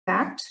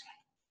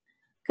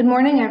Good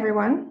morning,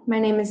 everyone. My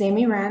name is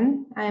Amy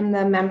Wren. I am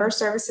the Member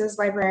Services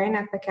Librarian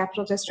at the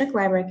Capital District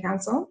Library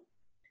Council.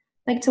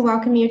 I'd like to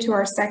welcome you to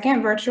our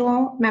second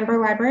virtual member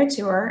library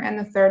tour and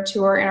the third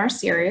tour in our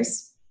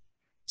series.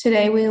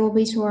 Today, we will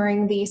be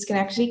touring the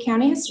Schenectady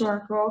County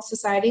Historical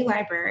Society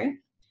Library.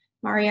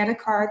 Marietta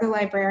Carr, the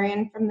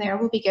librarian from there,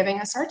 will be giving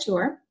us our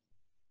tour.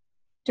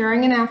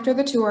 During and after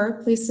the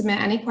tour, please submit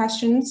any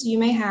questions you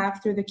may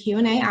have through the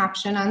Q&A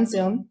option on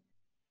Zoom.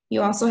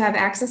 You also have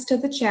access to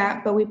the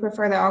chat, but we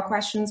prefer that all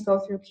questions go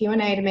through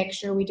Q&A to make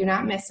sure we do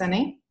not miss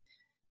any.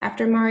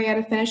 After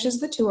Marietta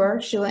finishes the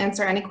tour, she will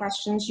answer any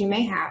questions you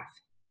may have.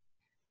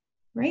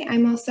 Right,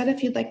 I'm all set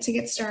if you'd like to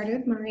get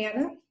started,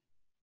 Marietta.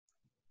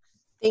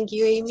 Thank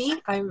you,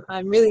 Amy. I'm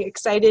really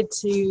excited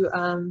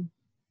to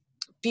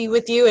be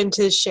with you and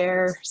to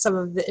share some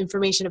of the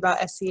information about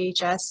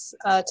SCHS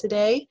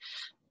today.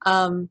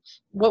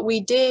 What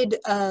we did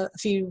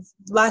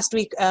last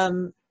week,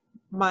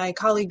 my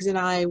colleagues and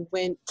I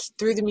went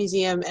through the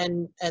museum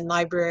and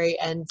library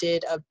and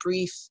did a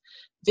brief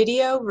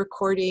video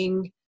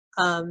recording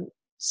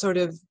sort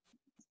of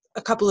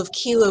a couple of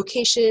key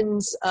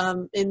locations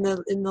in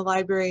the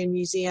library and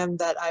museum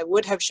that I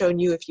would have shown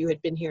you if you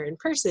had been here in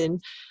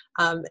person.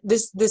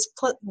 This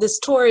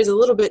tour is a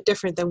little bit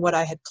different than what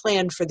I had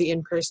planned for the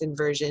in-person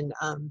version.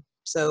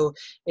 So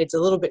it's a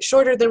little bit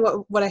shorter than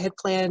what I had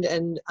planned,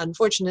 and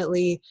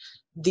unfortunately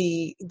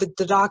the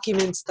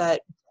documents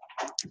that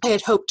I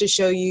had hoped to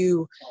show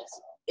you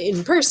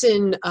in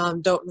person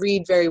don't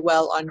read very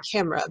well on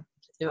camera.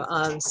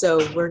 So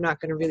we're not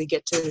going to really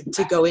get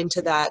to go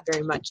into that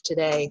very much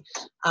today,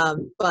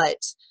 but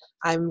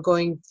I'm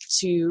going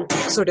to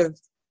sort of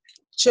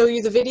show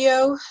you the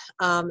video,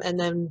 and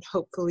then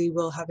hopefully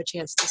we'll have a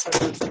chance to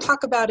sort of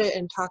talk about it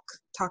and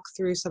talk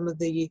through some of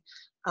the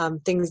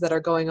things that are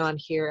going on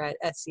here at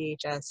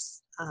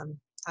SCHS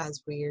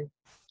as we're,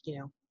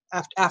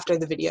 after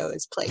the video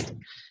is played.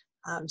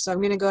 So I'm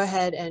going to go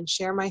ahead and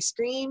share my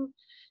screen,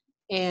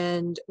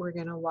 and we're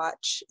going to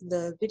watch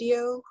the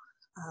video.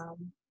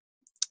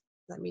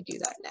 Let me do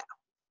that now.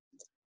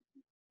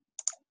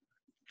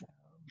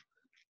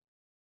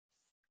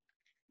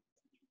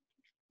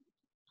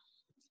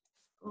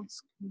 Full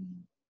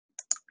screen.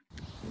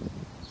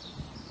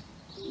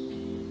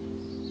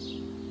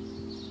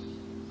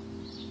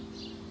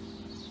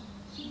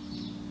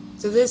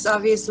 So this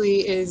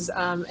obviously is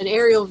an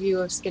aerial view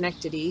of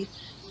Schenectady,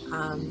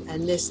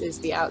 and this is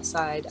the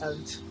outside of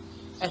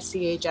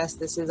SCHS.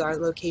 This is our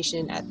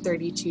location at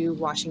 32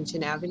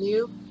 Washington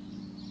Avenue.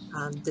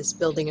 This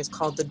building is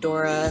called the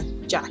Dora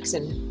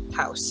Jackson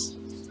House.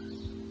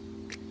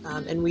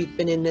 And we've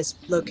been in this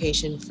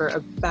location for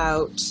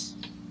about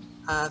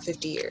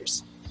 50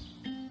 years.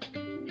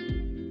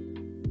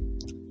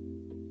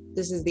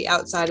 This is the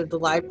outside of the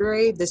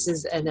library. This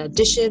is an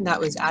addition that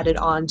was added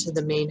on to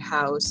the main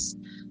house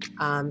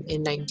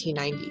in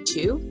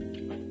 1992.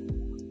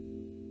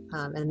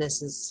 And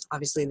this is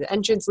obviously the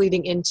entrance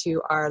leading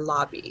into our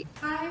lobby.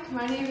 Hi,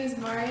 my name is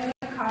Marietta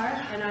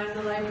Carr, and I'm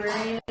the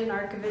librarian and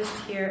archivist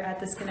here at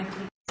the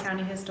Schenectady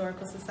County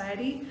Historical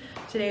Society.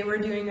 Today we're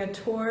doing a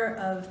tour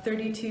of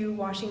 32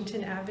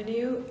 Washington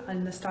Avenue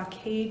in the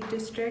Stockade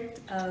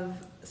district of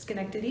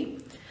Schenectady.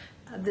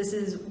 This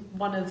is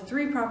one of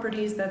 3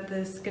 properties that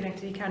the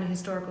Schenectady County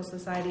Historical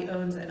Society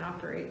owns and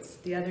operates.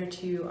 The other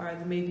 2 are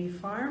the Maybe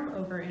Farm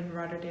over in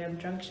Rotterdam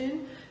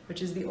Junction,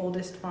 which is the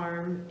oldest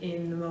farm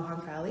in the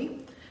Mohawk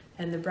Valley,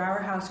 and the Brower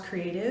House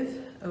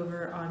Creative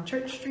over on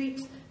Church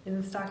Street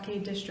in the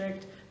Stockade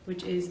district,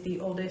 which is the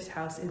oldest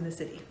house in the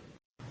city.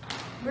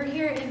 We're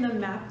here in the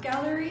map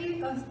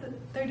gallery of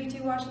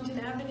 32 Washington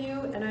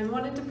Avenue, and I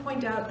wanted to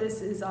point out this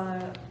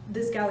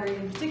gallery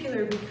in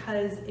particular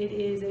because it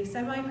is a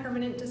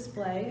semi-permanent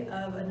display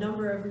of a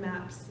number of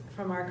maps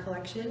from our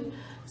collection,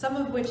 some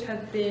of which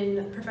have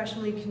been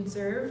professionally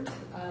conserved,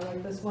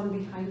 like this one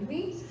behind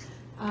me,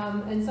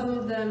 and some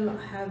of them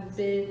have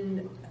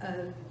been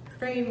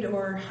framed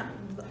or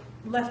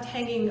left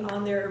hanging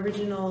on their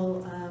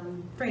original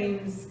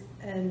frames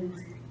and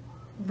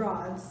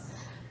rods.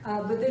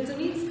 But it's a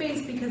neat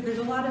space because there's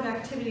a lot of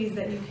activities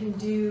that you can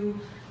do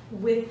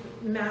with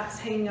maps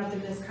hanging up in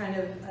this kind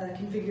of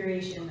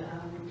configuration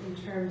in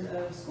terms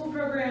of school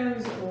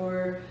programs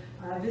or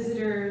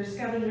visitor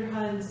scavenger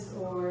hunts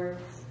or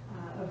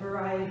a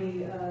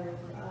variety of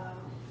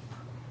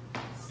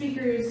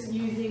speakers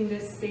using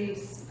this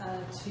space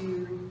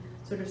to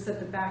sort of set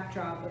the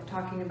backdrop of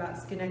talking about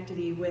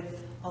Schenectady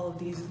with all of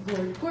these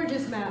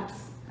gorgeous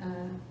maps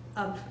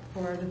up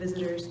for the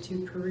visitors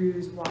to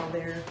peruse while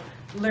they're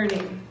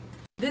learning.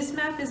 This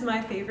map is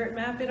my favorite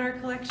map in our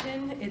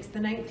collection. It's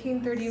the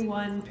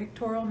 1931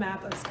 pictorial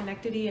map of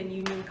Schenectady and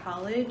Union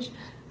College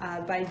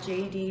by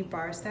J.D.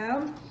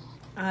 Barstow.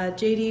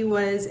 J.D.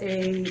 was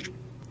a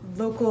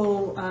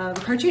local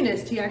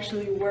cartoonist. He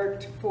actually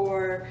worked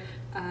for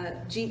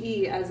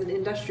GE as an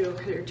industrial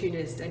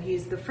cartoonist, and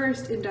he's the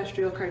first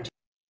industrial cartoonist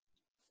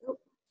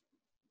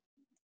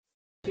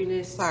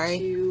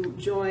to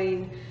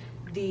join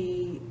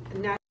the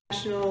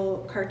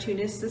National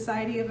Cartoonist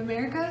Society of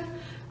America.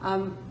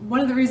 One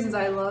of the reasons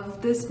I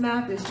love this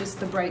map is just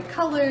the bright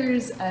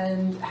colors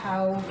and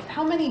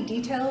how many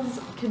details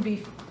can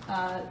be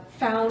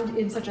found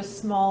in such a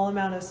small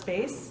amount of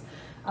space,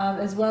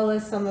 as well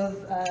as some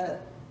of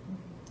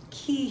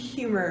key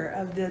humor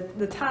of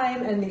the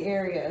time and the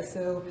area.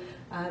 So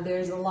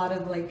there's a lot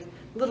of like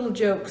little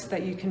jokes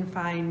that you can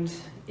find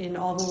in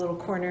all the little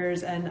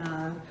corners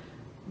and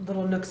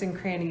little nooks and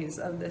crannies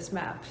of this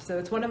map. So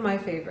it's one of my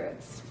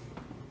favorites.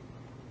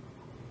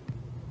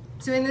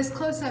 So in this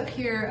close-up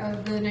here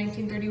of the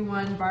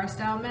 1931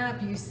 bar-style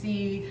map, you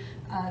see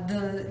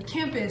the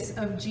campus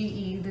of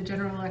GE, the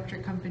General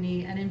Electric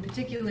Company, and in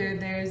particular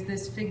there's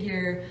this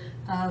figure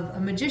of a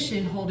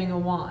magician holding a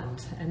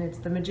wand, and it's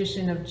the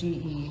magician of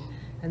GE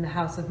and the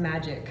House of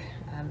Magic,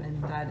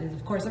 and that is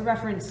of course a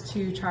reference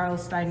to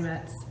Charles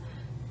Steinmetz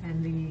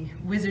and the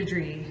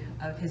wizardry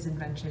of his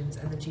inventions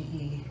and the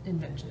GE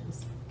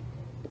inventions.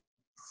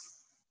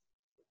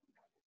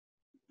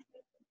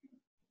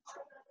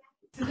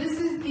 So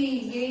this is the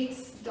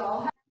Yates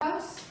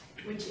dollhouse,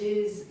 which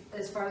is,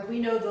 as far as we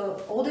know,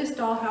 the oldest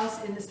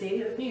dollhouse in the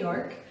state of New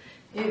York.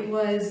 It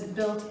was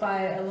built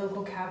by a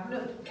local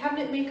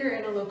cabinet maker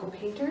and a local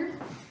painter.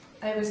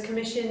 It was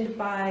commissioned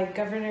by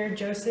Governor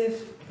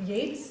Joseph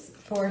Yates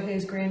for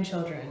his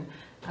grandchildren,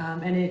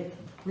 and it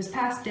was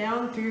passed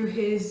down through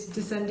his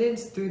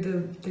descendants, through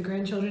the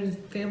grandchildren's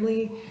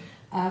family,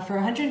 for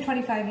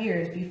 125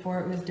 years before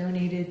it was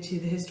donated to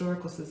the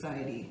Historical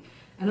Society.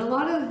 And a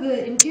lot of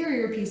the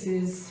interior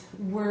pieces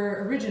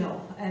were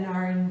original and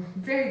are in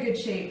very good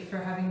shape for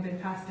having been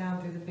passed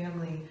down through the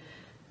family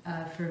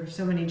for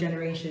so many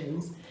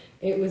generations.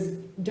 It was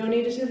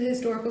donated to the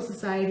Historical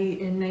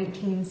Society in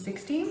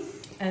 1960,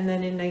 and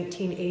then in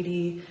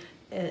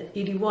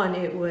 1981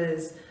 it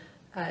was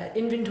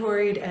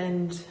inventoried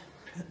and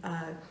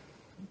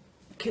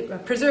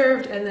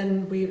preserved, and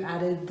then we've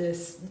added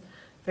this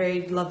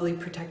very lovely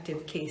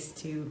protective case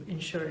to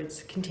ensure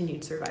its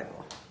continued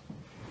survival.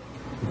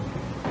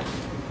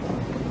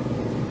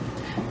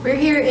 We're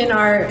here in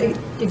our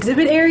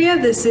exhibit area.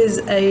 This is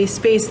a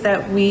space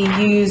that we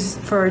use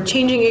for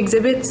changing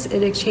exhibits.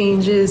 It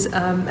changes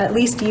at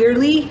least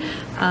yearly.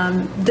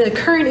 The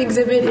current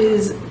exhibit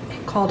is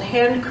called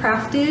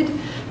Handcrafted,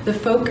 the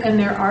Folk and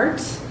Their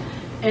Art.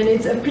 And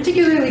it's a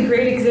particularly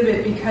great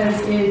exhibit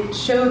because it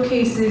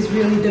showcases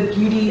really the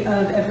beauty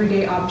of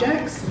everyday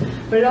objects,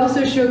 but it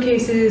also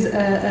showcases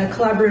a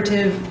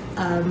collaborative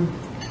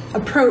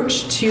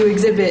approach to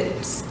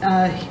exhibits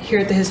here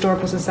at the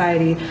Historical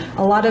Society.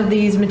 A lot of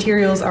these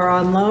materials are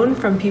on loan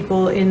from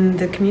people in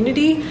the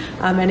community,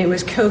 and it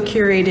was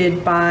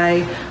co-curated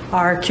by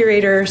our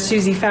curator,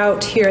 Susie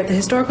Fout, here at the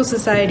Historical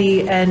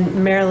Society, and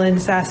Marilyn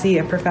Sassy,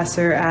 a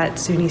professor at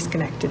SUNY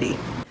Schenectady.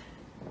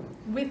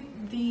 With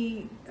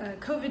the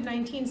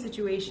COVID-19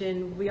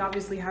 situation, we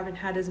obviously haven't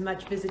had as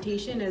much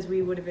visitation as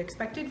we would have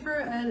expected for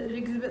an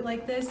exhibit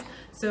like this.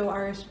 So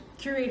our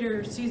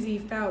curator, Susie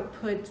Fout,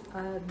 put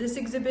this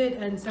exhibit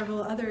and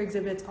several other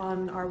exhibits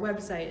on our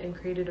website and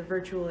created a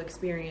virtual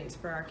experience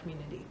for our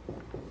community.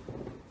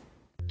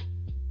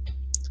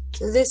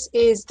 So this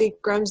is the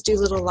Grum's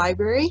Doolittle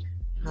Library.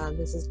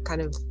 This is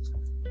kind of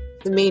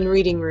the main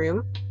reading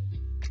room.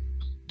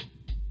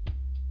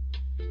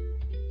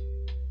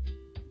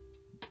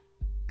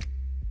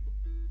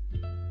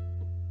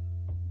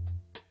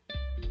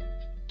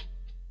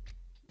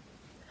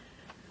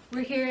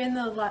 We're here in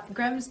the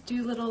Grum's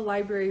Doolittle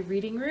Library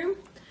Reading Room.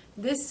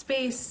 This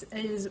space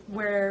is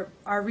where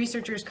our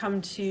researchers come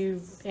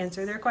to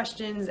answer their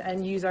questions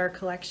and use our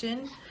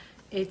collection.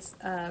 It's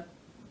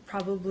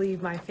probably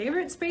my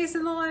favorite space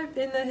in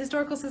the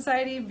Historical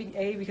Society,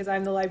 because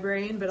I'm the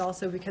librarian, but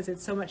also because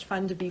it's so much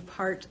fun to be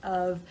part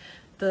of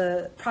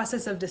the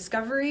process of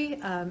discovery,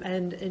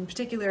 and in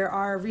particular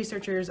our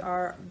researchers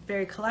are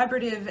very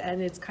collaborative, and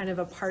it's kind of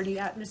a party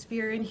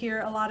atmosphere in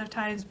here a lot of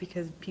times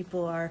because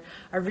people are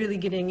really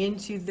getting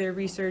into their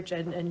research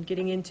and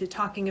getting into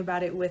talking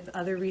about it with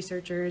other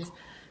researchers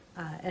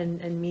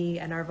and me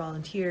and our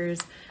volunteers,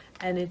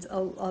 and it's a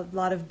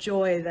lot of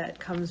joy that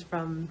comes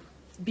from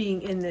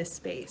being in this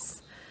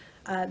space.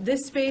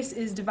 This space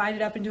is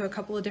divided up into a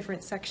couple of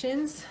different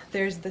sections.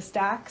 There's the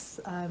stacks.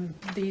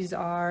 These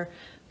are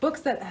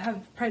books that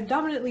have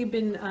predominantly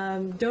been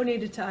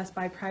donated to us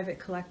by private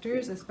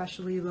collectors,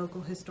 especially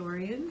local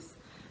historians.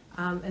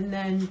 And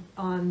then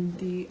on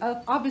the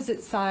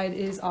opposite side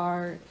is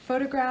our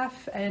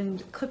photograph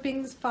and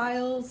clippings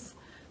files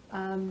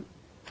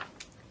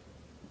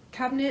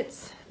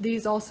cabinets.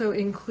 These also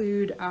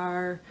include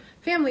our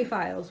family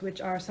files, which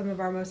are some of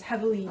our most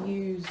heavily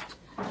used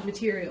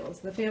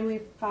materials. The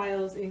family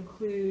files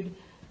include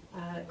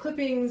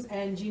clippings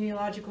and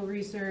genealogical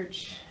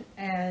research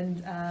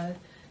and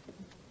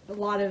a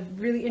lot of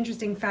really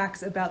interesting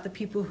facts about the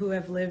people who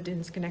have lived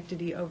in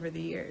Schenectady over the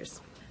years.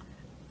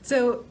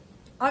 So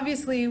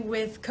obviously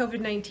with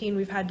COVID-19,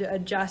 we've had to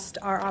adjust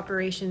our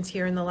operations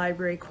here in the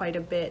library quite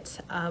a bit.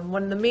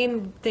 One of the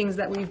main things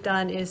that we've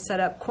done is set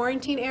up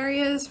quarantine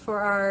areas for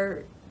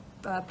our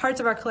parts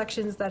of our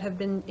collections that have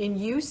been in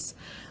use.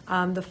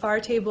 The far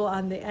table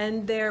on the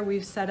end there,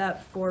 we've set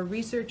up for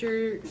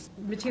researcher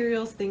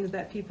materials, things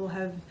that people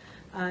have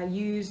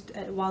used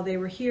while they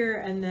were here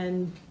and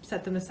then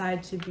set them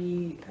aside to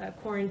be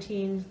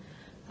quarantined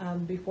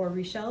before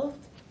reshelved.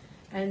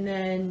 And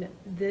then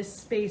this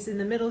space in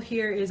the middle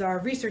here is our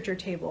researcher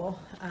table.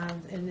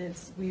 And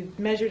we've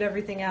measured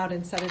everything out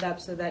and set it up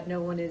so that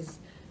no one is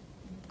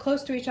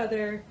close to each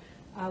other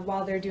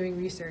while they're doing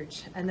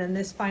research. And then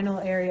this final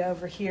area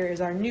over here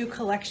is our new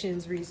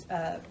collections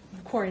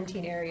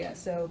quarantine area.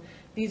 So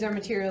these are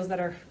materials that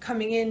are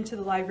coming into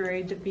the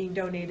library being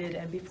donated,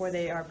 and before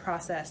they are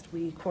processed,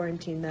 we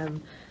quarantine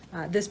them.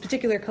 This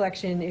particular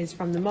collection is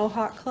from the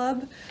Mohawk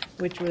Club,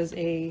 which was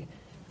a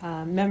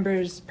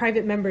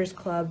private members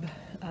club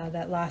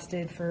that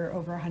lasted for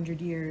over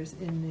 100 years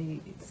in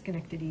the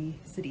Schenectady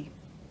city.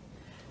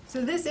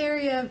 So this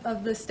area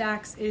of the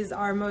stacks is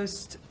our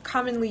most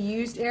commonly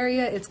used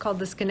area. It's called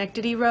the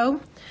Schenectady row.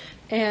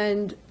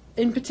 And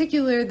in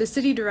particular, the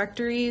city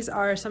directories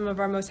are some of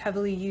our most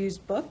heavily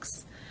used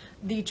books.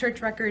 The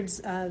church records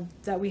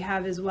that we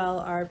have as well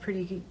are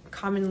pretty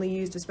commonly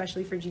used,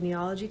 especially for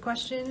genealogy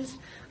questions.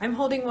 I'm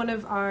holding one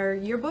of our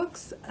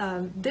yearbooks.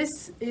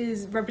 This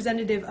is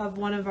representative of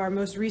one of our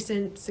most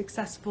recent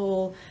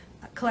successful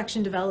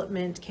collection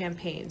development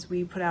campaigns.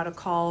 We put out a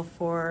call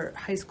for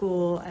high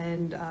school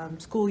and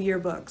school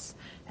yearbooks,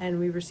 and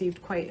we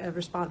received quite a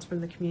response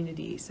from the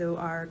community. So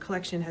our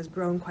collection has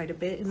grown quite a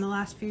bit in the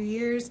last few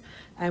years,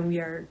 and we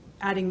are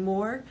adding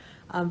more.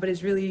 But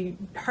it's really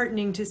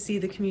heartening to see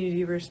the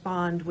community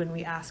respond when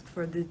we ask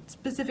for the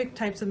specific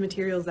types of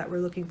materials that we're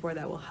looking for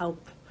that will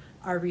help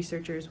our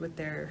researchers with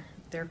their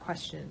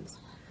questions.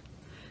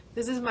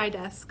 This is my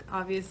desk.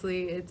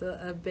 Obviously, it's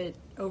a bit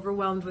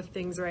overwhelmed with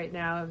things right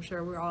now. I'm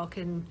sure we all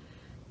can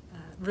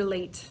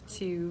relate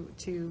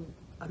to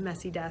a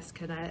messy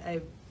desk, and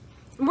I'm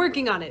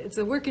working on it. It's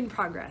a work in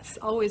progress,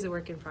 always a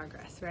work in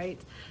progress,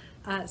 right?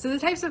 So the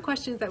types of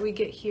questions that we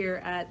get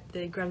here at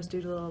the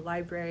Grumsdoodle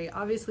Library,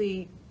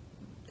 obviously,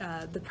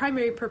 the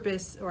primary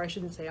purpose, or I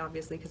shouldn't say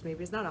obviously because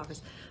maybe it's not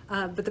obvious,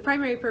 but the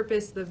primary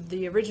purpose,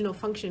 the original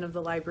function of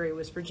the library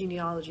was for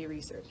genealogy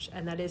research,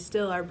 and that is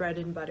still our bread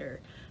and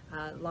butter.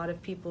 A lot of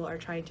people are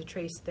trying to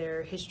trace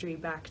their history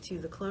back to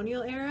the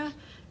colonial era,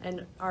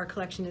 and our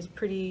collection is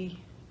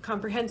pretty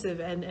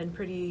comprehensive and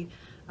pretty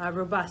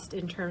robust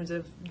in terms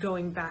of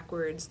going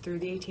backwards through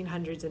the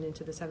 1800s and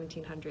into the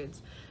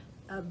 1700s.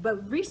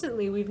 But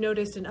recently we've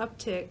noticed an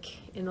uptick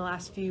in the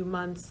last few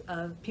months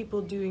of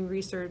people doing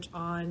research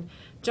on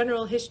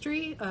general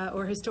history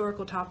or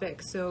historical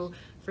topics. So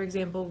for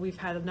example, we've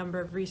had a number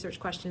of research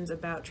questions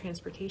about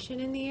transportation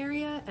in the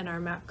area, and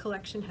our map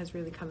collection has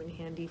really come in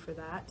handy for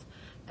that,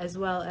 as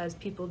well as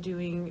people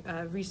doing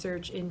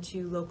research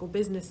into local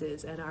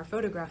businesses, and our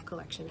photograph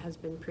collection has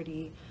been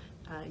pretty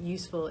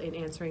useful in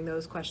answering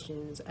those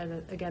questions.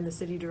 And again, the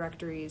city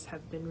directories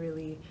have been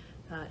really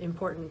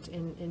important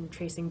in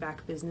tracing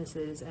back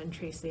businesses and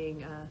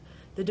tracing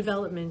the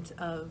development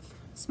of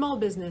small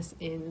business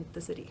in the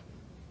city.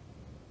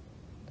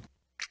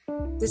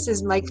 This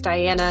is Mike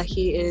Diana.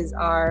 He is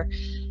our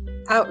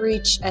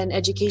outreach and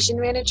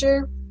education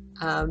manager.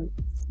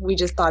 We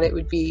just thought it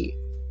would be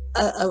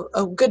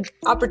a good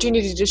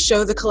opportunity to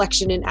show the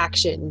collection in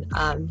action.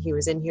 He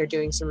was in here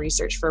doing some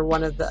research for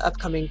one of the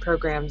upcoming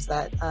programs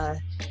that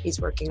he's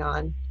working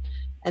on.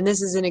 And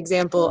this is an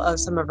example of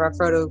some of our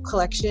photo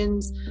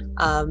collections.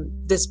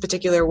 This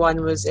particular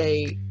one was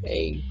a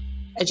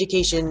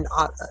education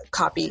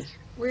copy.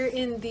 We're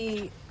in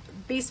the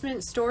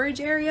basement storage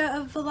area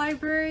of the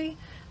library,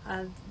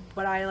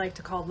 what I like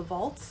to call the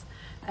vaults.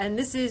 And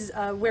this is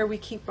where we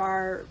keep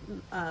our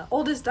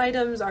oldest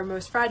items, our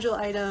most fragile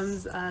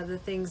items, the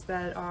things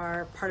that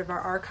are part of our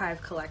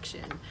archive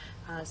collection.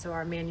 So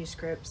our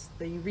manuscripts,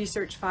 the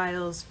research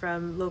files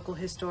from local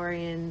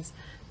historians,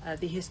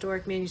 the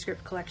historic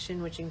manuscript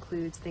collection, which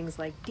includes things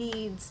like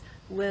deeds,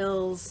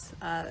 wills,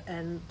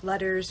 and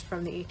letters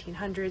from the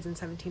 1800s and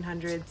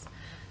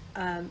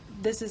 1700s.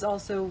 This is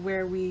also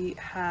where we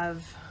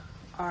have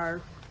our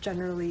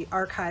generally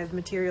archived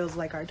materials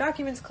like our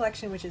documents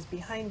collection, which is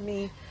behind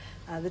me.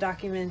 The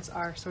documents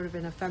are sort of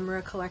an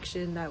ephemera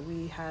collection that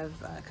we have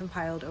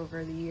compiled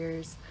over the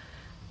years.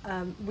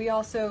 We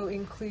also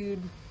include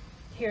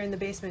here in the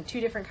basement 2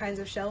 different kinds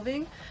of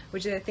shelving,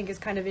 which I think is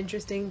kind of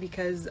interesting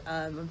because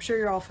I'm sure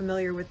you're all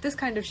familiar with this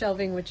kind of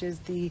shelving, which is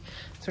the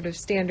sort of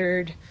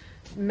standard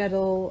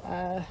metal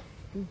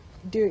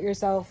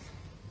do-it-yourself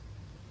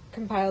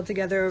compiled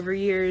together over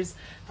years.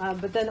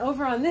 But then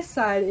over on this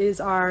side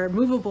is our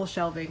movable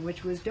shelving,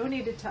 which was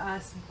donated to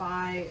us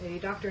by a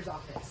doctor's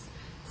office.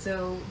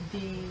 So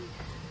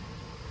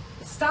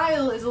the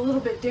style is a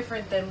little bit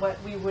different than what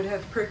we would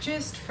have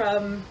purchased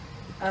from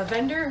a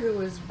vendor who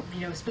was,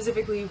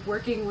 specifically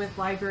working with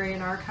library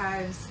and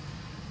archives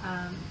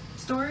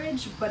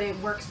storage, but it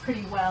works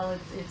pretty well.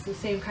 It's the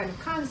same kind of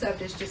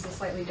concept, it's just a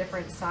slightly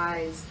different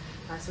size.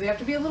 So we have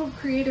to be a little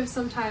creative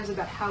sometimes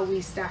about how we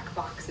stack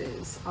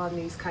boxes on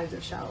these kinds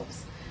of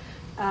shelves.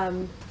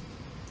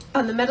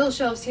 On the metal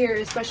shelves here,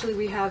 especially,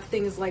 we have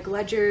things like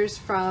ledgers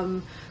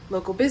from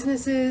local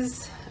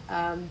businesses,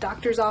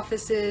 doctors'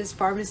 offices,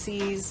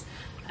 pharmacies,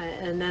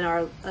 and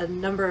then a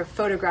number of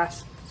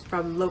photographs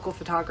from local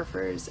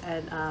photographers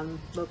and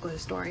local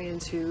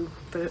historians who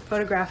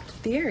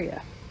photographed the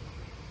area.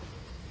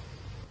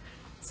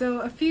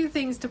 So a few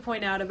things to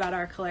point out about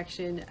our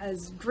collection.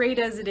 As great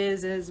as it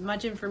is, as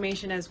much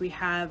information as we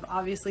have,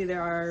 obviously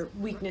there are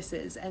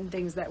weaknesses and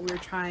things that we're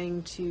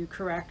trying to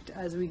correct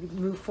as we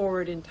move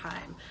forward in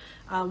time.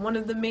 One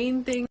of the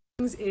main things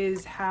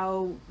is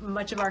how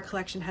much of our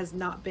collection has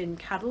not been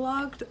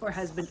cataloged or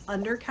has been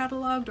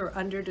under-cataloged or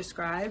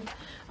under-described.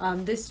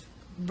 This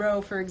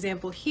row, for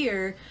example,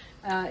 here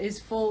is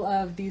full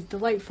of these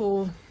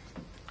delightful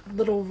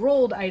little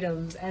rolled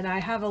items, and I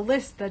have a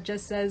list that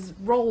just says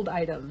rolled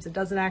items. It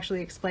doesn't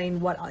actually explain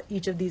what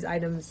each of these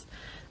items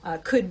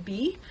could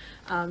be.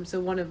 So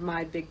one of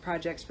my big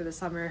projects for the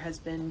summer has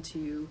been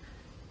to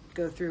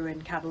go through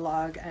and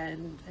catalog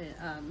and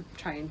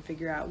try and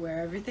figure out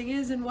where everything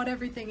is and what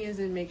everything is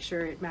and make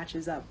sure it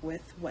matches up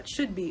with what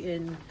should be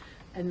in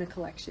the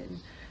collection.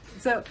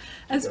 So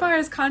as far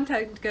as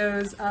content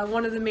goes,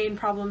 one of the main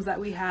problems that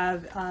we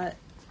have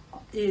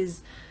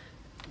is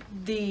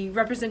the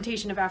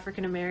representation of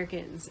African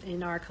Americans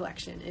in our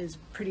collection is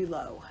pretty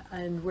low,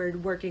 and we're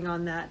working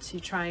on that to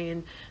try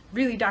and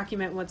really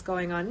document what's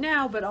going on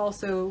now, but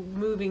also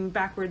moving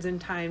backwards in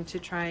time to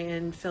try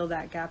and fill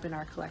that gap in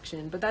our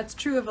collection. But that's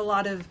true of a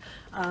lot of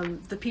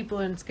the people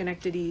in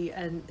Schenectady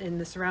and in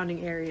the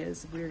surrounding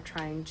areas. We're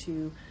trying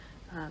to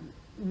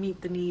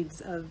meet the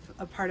needs of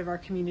a part of our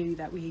community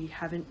that we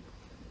haven't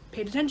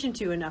paid attention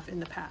to enough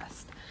in the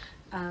past.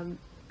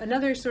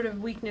 Another sort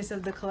of weakness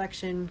of the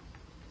collection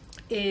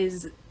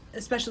is,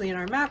 especially in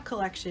our map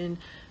collection,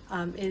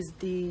 is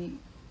the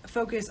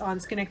focus on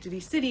Schenectady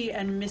City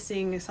and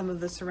missing some of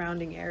the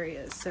surrounding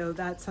areas. So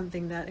that's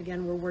something that,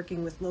 again, we're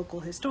working with local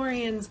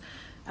historians,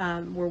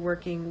 we're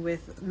working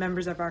with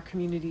members of our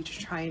community to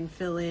try and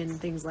fill in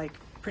things like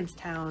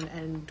Princetown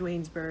and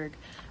Duanesburg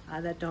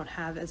that don't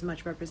have as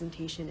much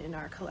representation in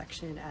our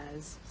collection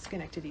as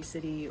Schenectady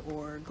City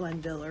or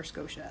Glenville or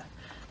Scotia.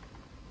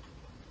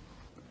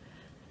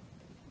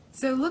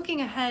 So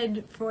looking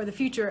ahead for the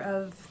future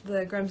of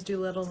the Grems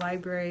Doolittle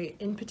Library,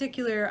 in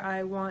particular,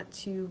 I want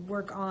to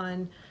work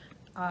on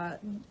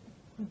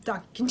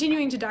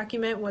continuing to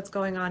document what's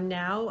going on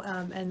now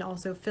and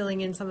also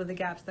filling in some of the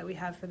gaps that we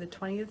have for the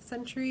 20th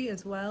century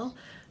as well,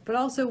 but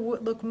also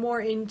look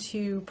more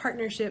into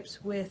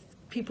partnerships with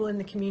people in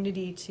the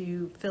community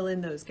to fill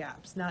in those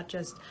gaps, not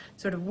just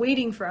sort of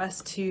waiting for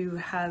us to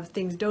have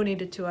things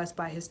donated to us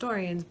by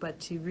historians, but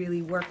to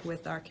really work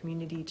with our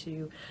community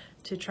to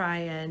try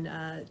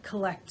and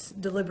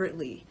collect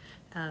deliberately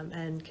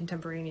and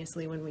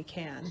contemporaneously when we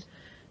can.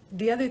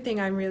 The other thing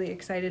I'm really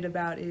excited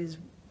about is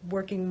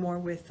working more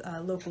with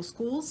local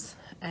schools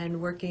and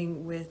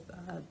working with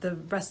the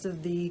rest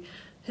of the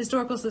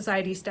Historical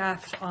Society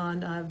staff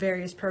on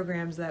various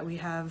programs that we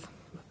have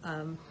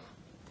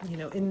you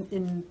know,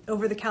 in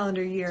over the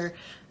calendar year,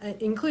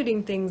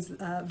 including things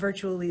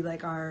virtually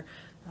like our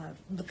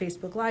the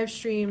Facebook live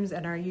streams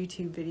and our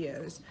YouTube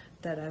videos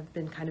that have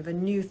been kind of a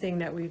new thing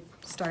that we've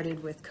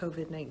started with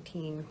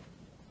COVID-19,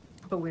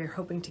 but we're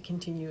hoping to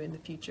continue in the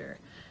future.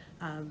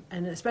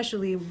 And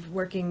especially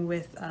working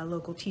with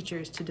local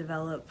teachers to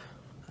develop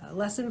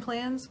lesson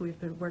plans.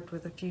 We've worked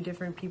with a few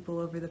different people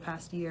over the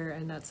past year,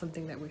 and that's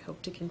something that we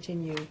hope to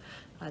continue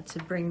to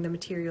bring the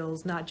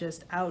materials not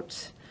just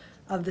out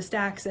of the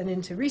stacks and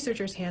into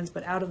researchers' hands,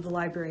 but out of the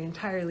library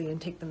entirely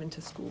and take them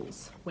into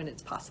schools when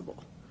it's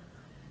possible.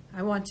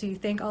 I want to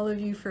thank all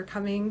of you for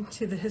coming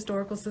to the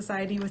Historical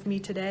Society with me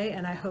today,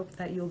 and I hope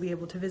that you'll be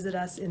able to visit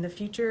us in the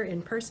future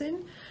in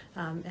person.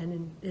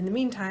 And in the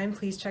meantime,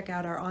 please check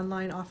out our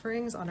online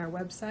offerings on our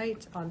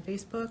website, on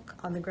Facebook,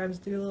 on the Grems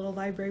Doolittle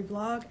Library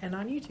blog, and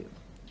on YouTube.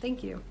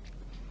 Thank you.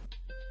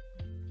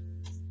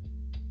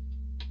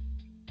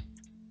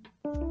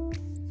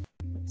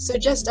 So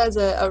just as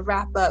a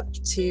wrap up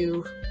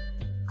to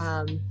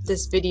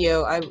this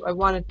video, I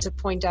wanted to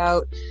point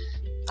out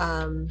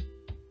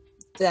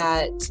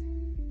that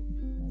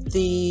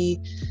the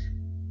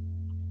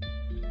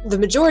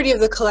majority of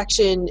the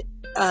collection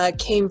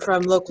came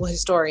from local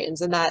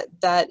historians, and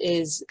that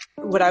is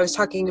what I was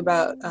talking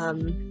about,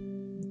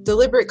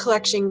 deliberate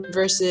collection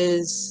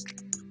versus,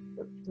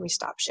 let me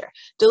stop share,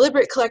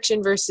 deliberate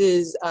collection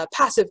versus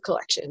passive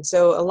collection.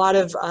 So a lot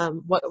of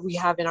what we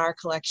have in our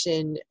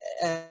collection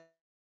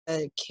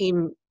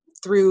came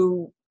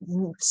through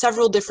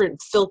several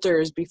different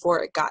filters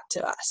before it got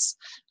to us.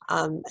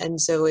 And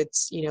so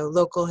it's, you know,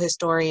 local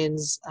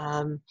historians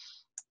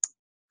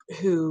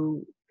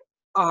who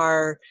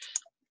are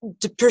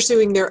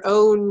pursuing their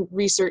own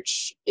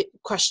research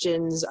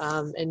questions,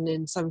 and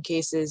in some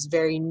cases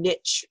very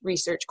niche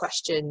research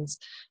questions,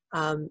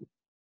 and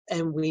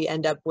we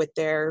end up with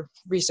their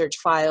research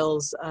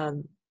files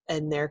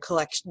and their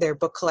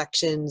book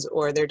collections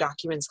or their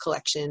documents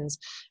collections,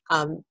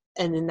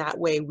 and in that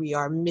way we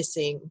are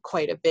missing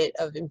quite a bit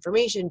of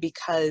information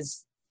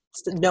because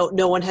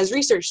no one has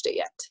researched it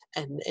yet.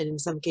 And in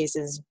some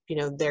cases, you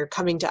know, they're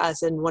coming to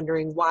us and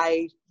wondering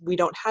why we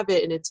don't have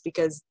it. And it's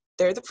because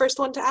they're the first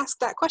one to ask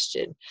that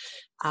question.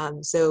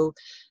 So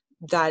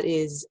that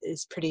is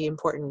pretty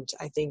important,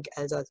 I think,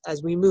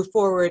 as we move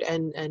forward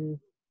and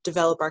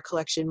develop our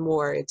collection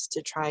more. It's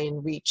to try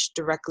and reach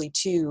directly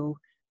to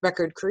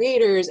record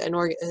creators and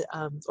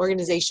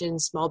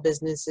organizations, small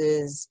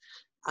businesses,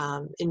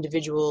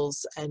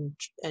 individuals,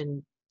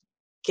 and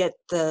get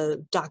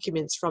the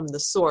documents from the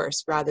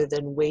source rather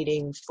than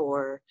waiting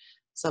for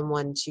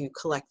someone to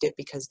collect it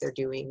because they're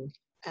doing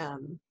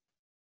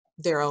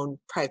their own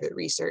private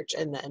research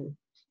and then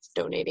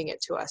donating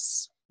it to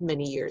us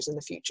many years in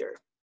the future.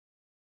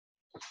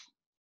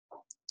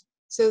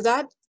 So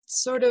that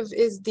sort of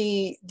is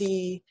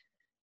the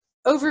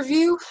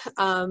overview.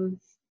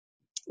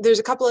 There's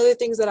a couple other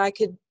things that I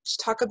could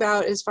talk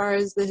about as far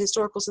as the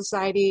Historical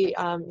Society,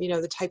 you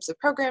know, the types of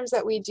programs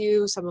that we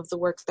do, some of the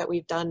work that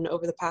we've done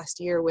over the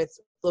past year with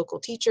local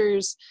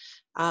teachers,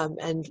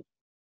 and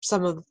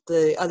some of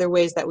the other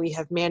ways that we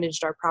have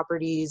managed our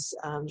properties.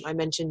 I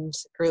mentioned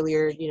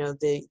earlier, you know,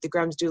 the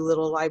Grems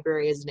Doolittle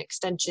Library is an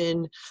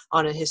extension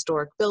on a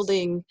historic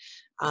building.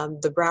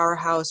 The Brower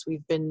House,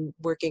 we've been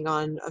working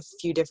on a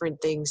few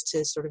different things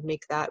to sort of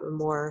make that a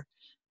more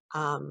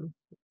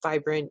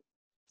vibrant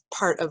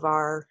part of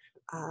our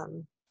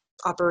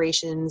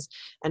operations.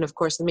 And of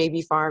course the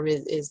Maybe Farm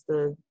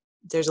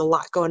there's a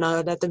lot going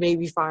on at the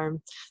Maybe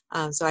Farm,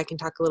 so I can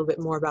talk a little bit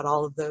more about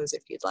all of those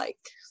if you'd like.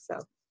 So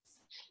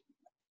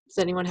does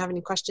anyone have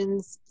any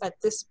questions at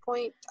this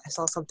point? I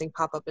saw something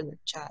pop up in the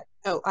chat.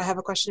 Oh, I have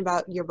a question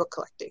about yearbook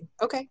collecting.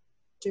 Okay,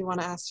 do you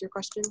want to ask your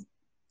question?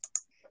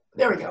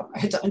 There we go. I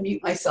had to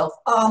unmute myself.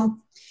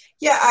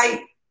 Yeah,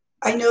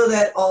 I know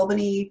that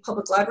Albany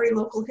Public Library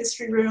Local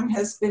History Room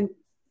has been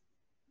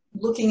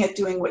looking at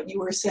doing what you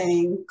were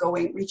saying,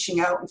 reaching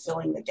out and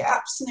filling the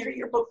gaps in their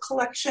yearbook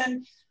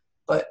collection,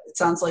 but it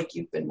sounds like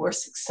you've been more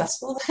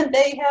successful than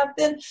they have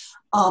been.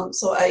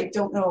 So I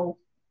don't know,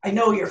 I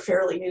know you're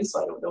fairly new,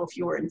 so I don't know if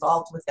you were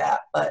involved with that,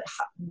 but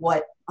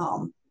what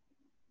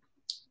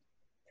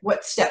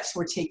steps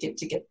were taken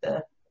to get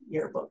the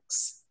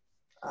yearbooks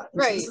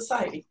into the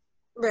society?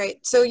 Right.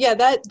 So yeah,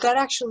 that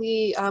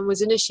actually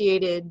was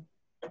initiated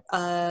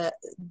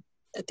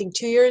I think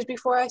 2 years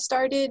before I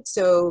started,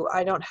 so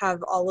I don't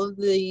have all of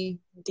the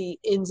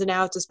ins and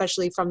outs,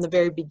 especially from the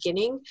very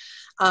beginning.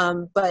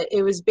 But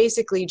it was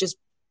basically just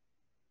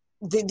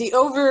the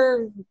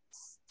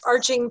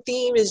overarching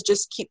theme is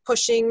just keep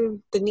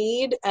pushing the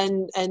need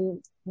and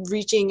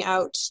reaching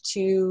out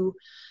to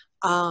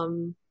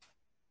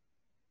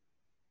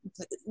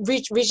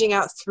reaching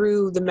out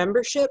through the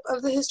membership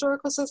of the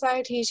Historical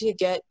Society to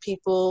get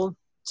people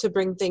to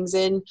bring things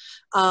in.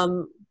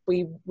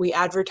 We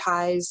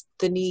advertise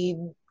the need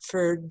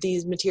for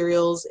these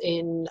materials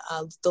in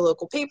the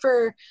local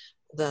paper,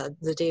 the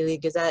Daily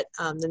Gazette,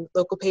 the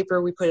local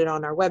paper. We put it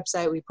on our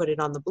website, we put it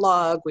on the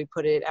blog, we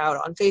put it out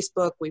on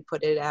Facebook, we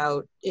put it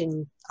out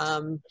in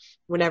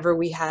whenever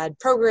we had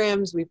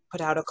programs, we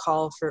put out a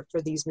call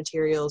for these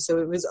materials. So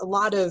it was a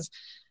lot of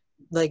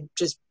like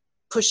just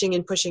pushing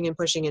and pushing and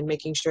pushing and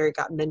making sure it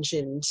got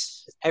mentioned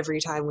every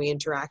time we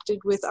interacted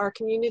with our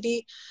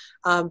community.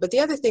 But the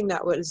other thing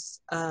that was,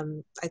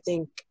 I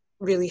think,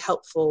 really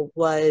helpful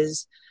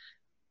was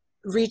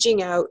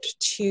reaching out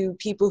to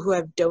people who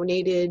have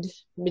donated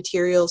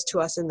materials to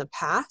us in the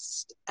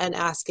past and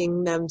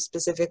asking them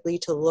specifically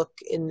to look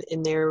in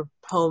their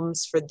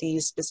homes for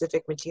these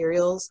specific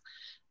materials.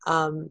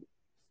 And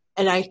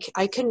I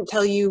couldn't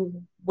tell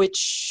you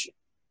which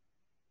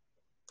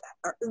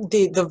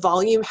the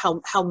volume,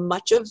 how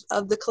much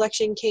of the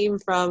collection came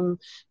from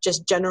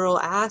just general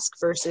ask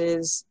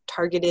versus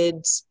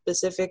targeted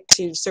specific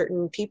to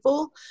certain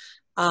people.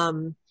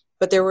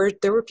 But there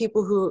were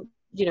people who,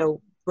 you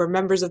know, were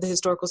members of the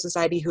Historical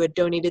Society who had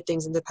donated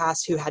things in the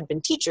past who had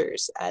been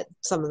teachers at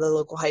some of the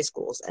local high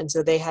schools. And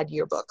so they had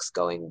yearbooks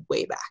going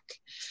way back.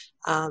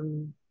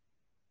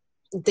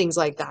 Things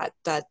like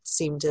that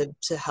seemed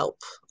to help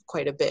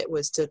quite a bit,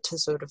 was to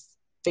sort of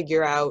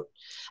figure out,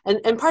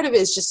 and part of it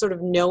is just sort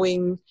of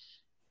knowing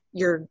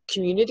your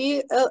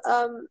community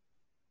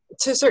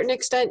to a certain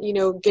extent, you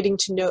know, getting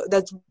to know.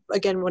 That's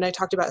again when I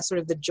talked about sort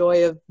of the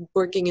joy of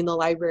working in the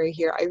library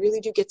here, I really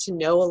do get to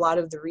know a lot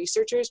of the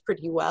researchers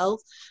pretty well,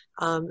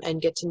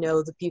 and get to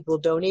know the people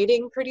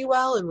donating pretty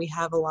well, and we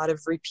have a lot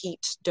of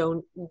repeat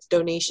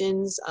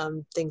donations,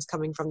 things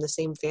coming from the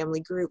same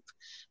family group,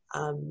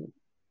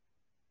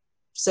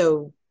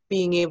 so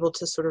being able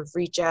to sort of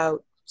reach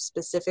out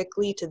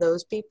specifically to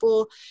those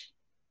people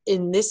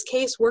in this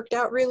case worked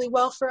out really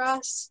well for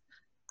us.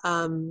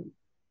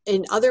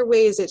 In other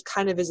ways it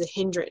kind of is a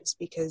hindrance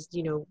because,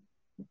 you know,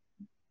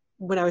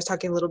 when I was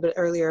talking a little bit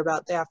earlier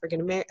about the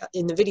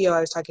in the video I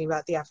was talking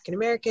about the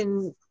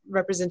African-American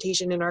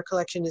representation in our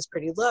collection is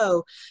pretty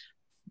low.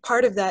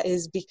 Part of that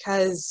is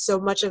because so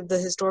much of the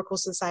Historical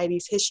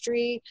Society's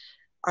history,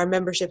 our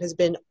membership has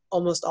been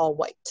almost all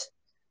white.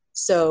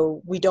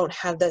 So we don't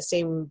have that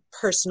same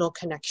personal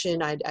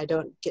connection. I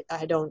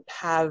don't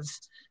have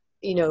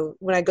you know,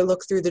 when I go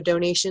look through the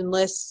donation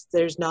lists,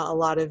 there's not a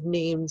lot of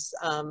names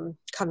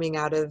coming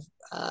out of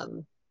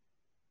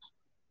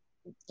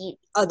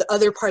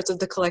other parts of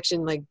the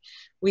collection. Like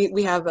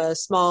we have a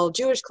small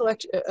Jewish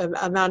collection,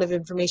 amount of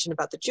information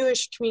about the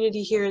Jewish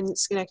community here in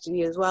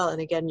Schenectady as well.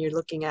 And again, you're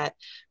looking at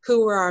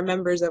who were our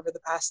members over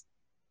the past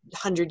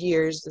 100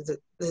 years. The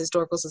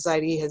Historical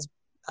Society has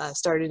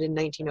started in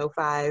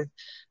 1905.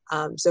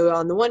 So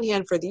on the one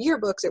hand, for the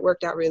yearbooks, it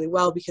worked out really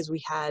well because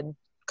we had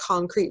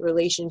concrete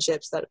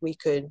relationships that we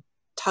could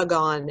tug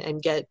on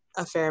and get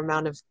a fair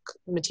amount of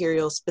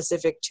material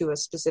specific to a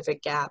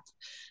specific gap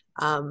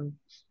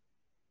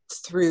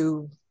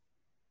through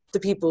the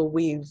people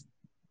we've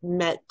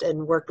met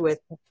and worked with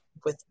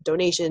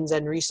donations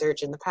and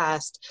research in the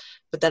past.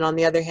 But then on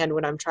the other hand,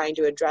 when I'm trying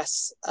to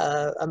address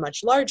a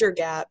much larger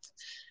gap,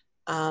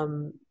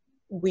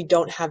 we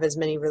don't have as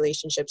many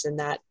relationships in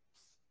that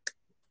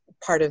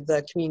part of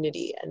the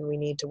community, and we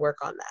need to work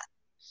on that.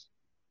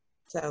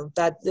 So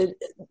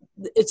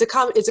it's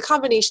a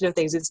combination of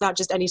things. It's not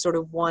just any sort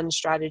of one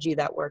strategy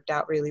that worked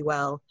out really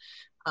well.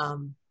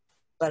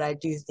 But I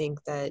do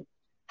think that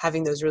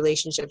having those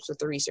relationships with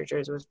the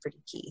researchers was pretty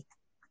key.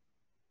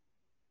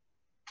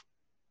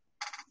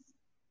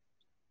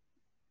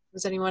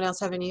 Does anyone else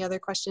have any other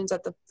questions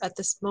at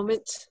this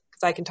moment?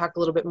 Because I can talk a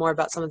little bit more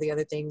about some of the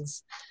other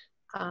things.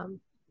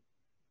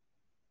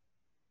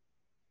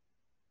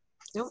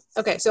 No?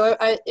 Okay, so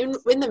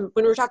when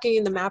we're talking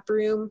in the map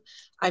room,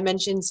 I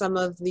mentioned some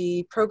of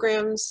the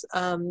programs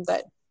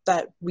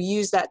that we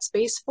use that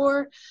space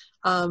for.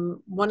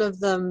 One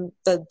of them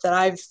that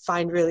I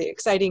find really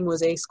exciting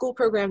was a school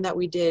program that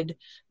we did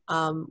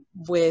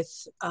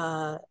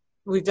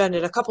we've done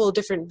it a couple of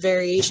different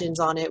variations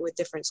on it with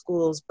different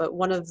schools, but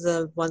one of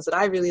the ones that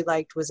I really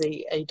liked was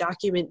a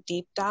document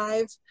deep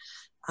dive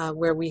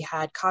where we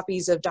had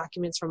copies of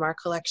documents from our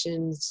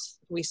collections.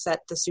 We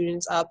set the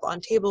students up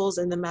on tables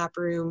in the map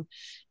room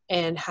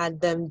and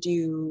had them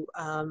do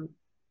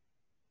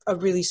a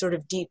really sort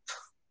of deep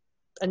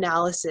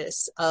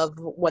analysis of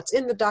what's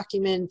in the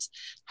document,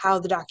 how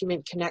the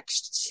document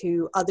connects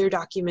to other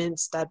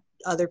documents that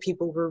other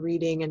people were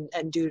reading,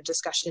 and do a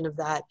discussion of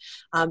that.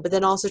 But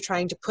then also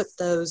trying to put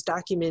those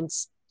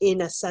documents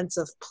in a sense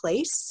of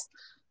place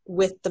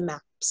with the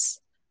maps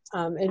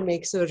and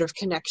make sort of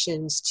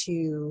connections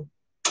to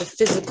the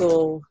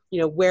physical, you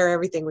know, where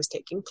everything was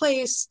taking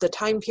place, the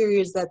time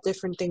periods that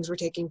different things were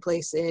taking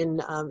place in,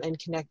 and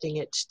connecting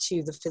it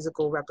to the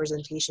physical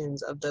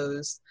representations of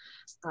those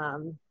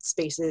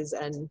spaces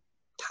and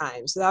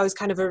times. So that was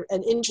kind of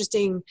an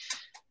interesting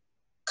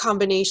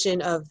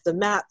combination of the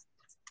map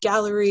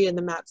gallery and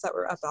the maps that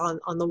were up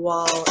on the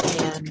wall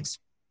and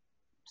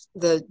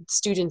the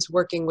students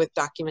working with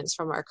documents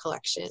from our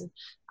collection.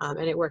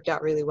 And it worked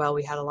out really well.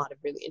 We had a lot of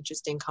really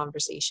interesting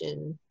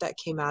conversation that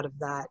came out of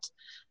that.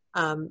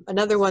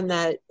 Another one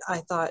that I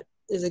thought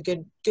is a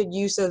good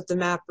use of the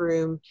map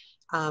room,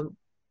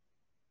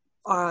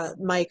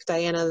 Mike,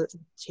 Diana,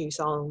 who you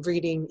saw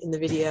reading in the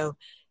video,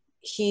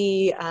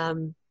 he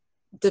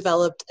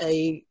developed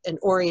an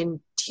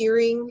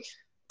orienteering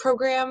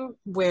program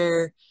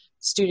where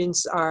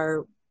students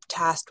are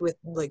tasked with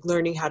like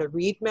learning how to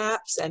read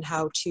maps and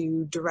how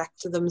to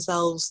direct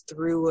themselves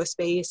through a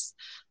space.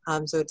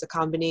 So it's a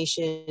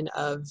combination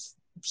of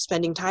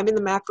spending time in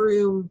the map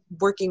room,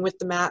 working with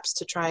the maps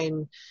to try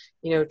and,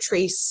 you know,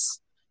 trace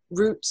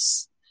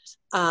routes.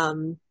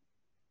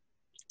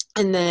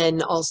 And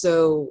then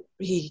also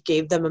he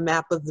gave them a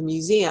map of the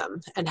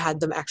museum and had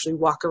them actually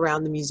walk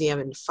around the museum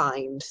and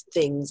find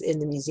things in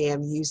the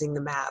museum using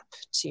the map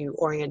to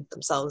orient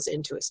themselves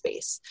into a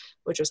space,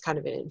 which was kind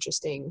of an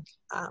interesting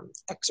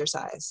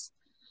exercise.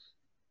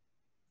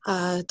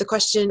 The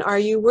question, are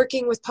you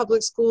working with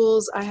public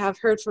schools? I have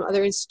heard from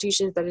other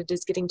institutions that it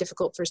is getting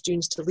difficult for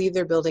students to leave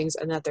their buildings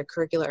and that their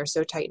curricula are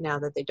so tight now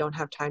that they don't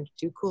have time to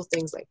do cool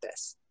things like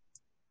this.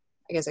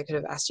 I guess I could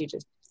have asked you to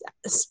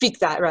speak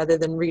that rather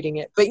than reading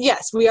it. But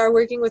yes, we are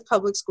working with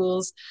public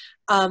schools.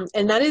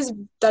 And that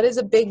is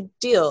a big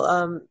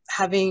deal.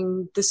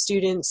 Having the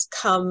students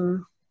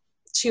come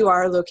to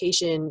our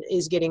location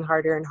is getting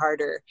harder and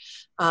harder.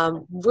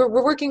 We're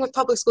working with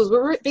public schools.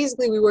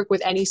 We work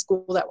with any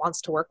school that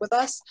wants to work with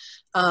us.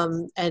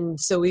 And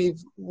so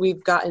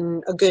we've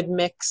gotten a good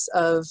mix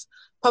of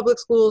public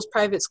schools,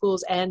 private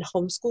schools, and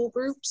homeschool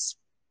groups.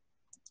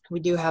 We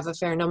do have a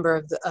fair number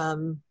of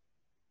the,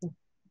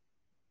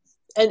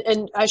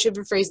 and I should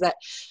rephrase that.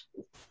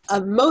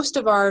 Most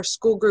of our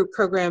school group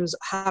programs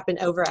happen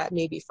over at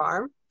Maybe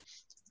Farm.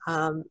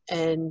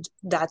 And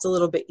that's a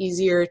little bit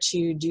easier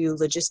to do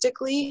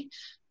logistically.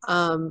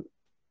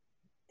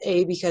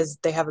 Because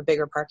they have a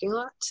bigger parking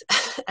lot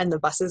and the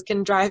buses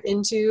can drive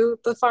into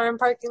the farm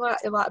parking lot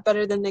a lot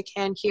better than they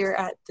can here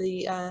at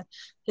the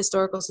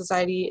Historical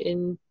Society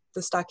in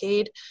the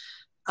Stockade.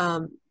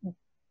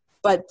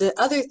 But the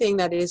other thing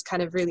that is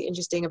kind of really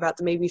interesting about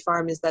the Maybe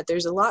Farm is that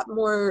there's a lot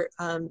more,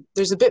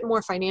 there's a bit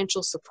more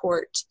financial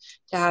support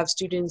to have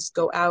students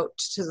go out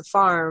to the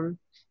farm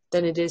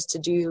than it is to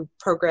do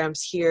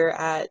programs here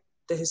at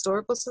the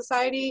Historical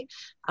Society,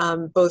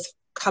 both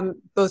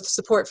both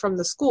support from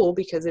the school,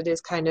 because it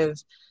is kind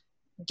of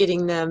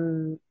getting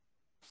them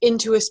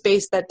into a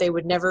space that they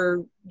would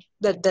never,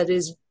 that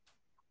is,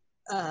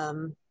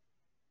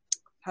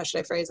 how should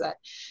I phrase that?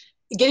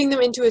 Getting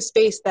them into a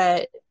space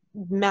that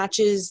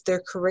matches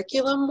their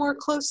curriculum more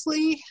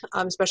closely,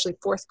 especially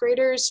fourth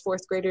graders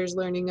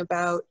learning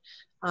about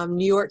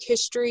New York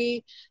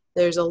history.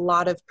 There's a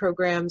lot of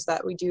programs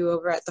that we do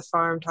over at the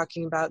farm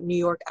talking about New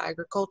York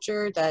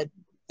agriculture that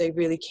they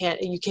really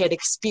you can't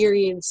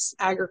experience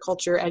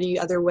agriculture any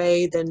other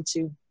way than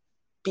to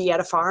be at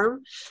a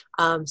farm.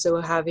 So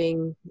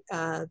having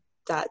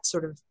that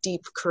sort of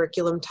deep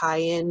curriculum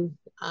tie-in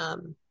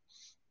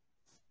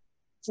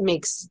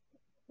makes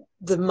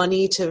the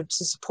money to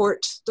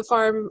support the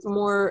farm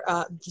more,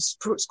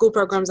 school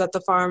programs at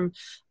the farm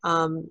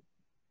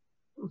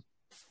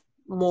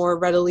more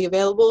readily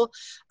available.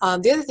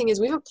 The other thing is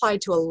we've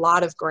applied to a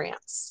lot of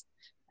grants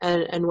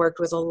and worked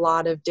with a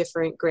lot of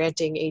different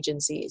granting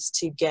agencies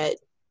to get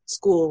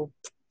school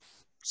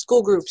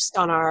groups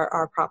on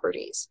our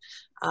properties.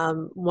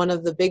 One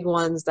of the big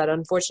ones that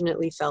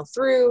unfortunately fell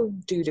through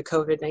due to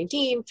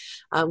COVID-19,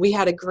 we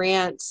had a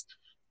grant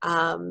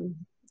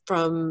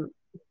from,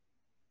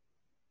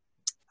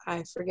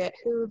 I forget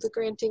who the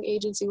granting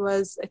agency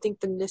was. I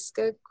think the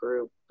NISCA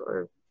group,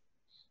 or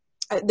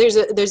there's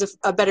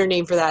a better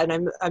name for that,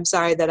 and I'm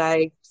sorry that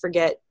I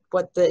forget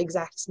what the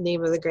exact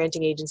name of the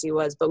granting agency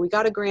was, but we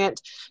got a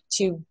grant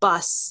to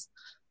bus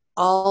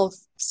all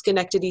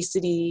Schenectady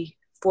City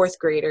fourth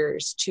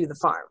graders to the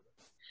farm.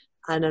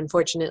 And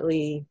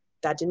unfortunately,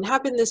 that didn't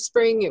happen this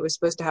spring. It was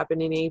supposed to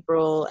happen in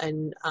April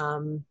and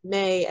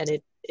May, and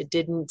it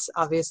didn't,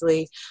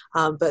 obviously,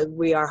 but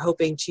we are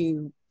hoping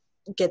to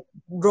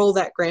roll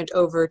that grant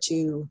over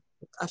to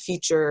a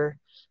future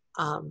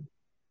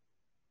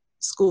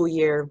school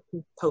year,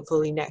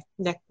 hopefully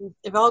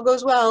if all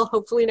goes well,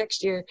 hopefully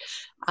next year.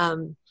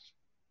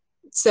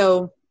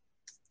 So,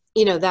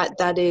 you know,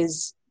 that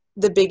is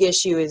the big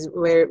issue, is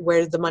where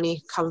did the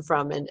money come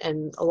from?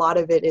 And a lot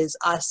of it is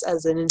us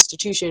as an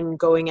institution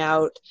going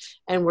out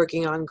and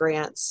working on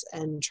grants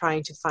and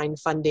trying to find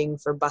funding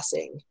for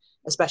busing,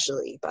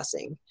 especially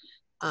busing,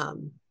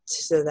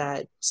 so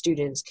that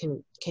students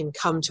can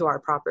come to our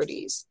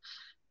properties.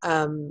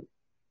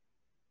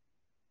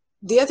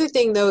 The other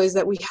thing, though, is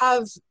that we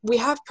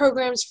have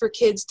programs for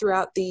kids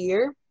throughout the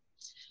year.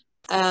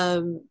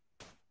 And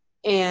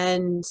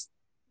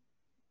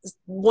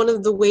one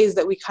of the ways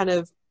that we kind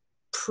of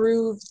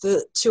prove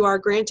to our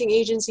granting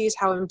agencies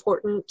how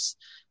important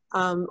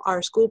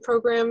our school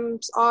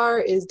programs are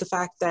is the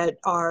fact that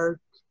our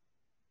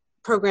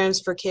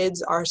programs for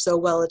kids are so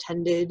well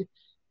attended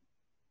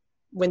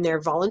when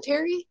they're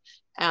voluntary.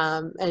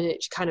 And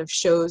it kind of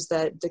shows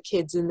that the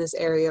kids in this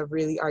area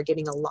really are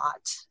getting a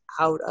lot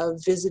out of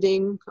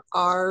visiting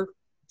our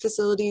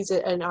facilities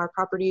and our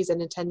properties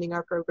and attending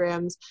our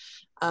programs.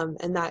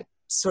 And that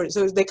so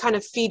they kind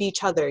of feed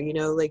each other, you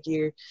know, like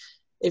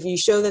if you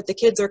show that the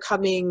kids are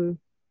coming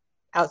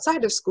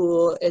outside of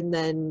school, and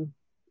then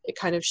it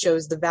kind of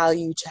shows the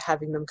value to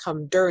having them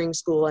come during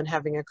school and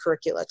having a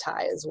curricula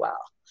tie as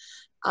well.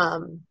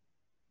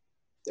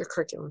 Their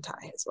curriculum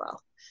tie as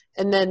well.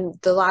 And then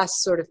the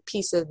last sort of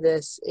piece of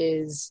this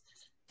is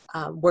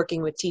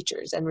working with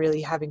teachers and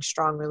really having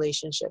strong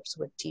relationships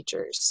with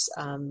teachers,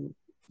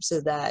 so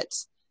that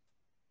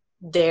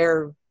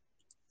they're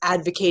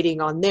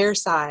advocating on their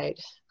side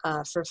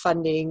for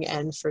funding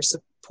and for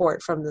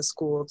support from the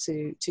school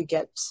to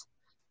get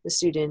the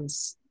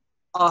students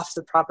off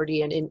the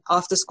property and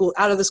out of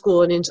the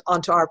school and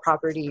onto our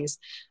properties,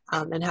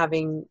 and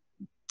having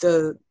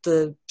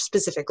the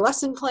specific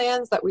lesson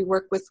plans that we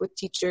work with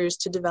teachers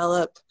to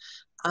develop,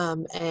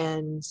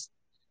 and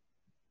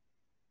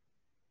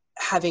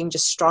having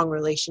just strong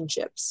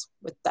relationships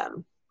with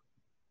them.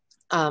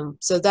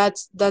 So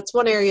that's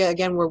one area,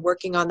 again, we're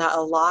working on that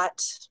a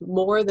lot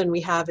more than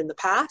we have in the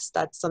past.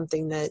 That's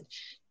something that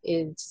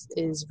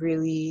is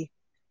really,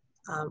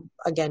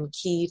 again,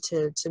 key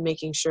to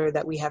making sure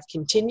that we have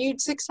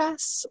continued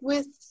success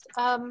with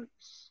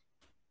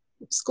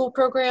school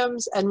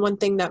programs. And one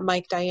thing that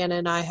Mike, Diana,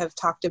 and I have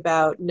talked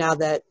about now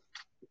that,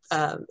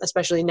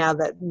 especially now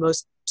that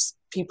most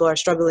people are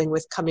struggling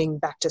with coming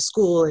back to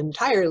school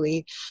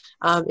entirely,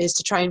 is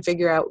to try and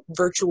figure out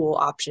virtual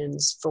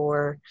options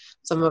for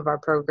some of our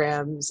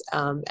programs,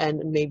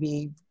 and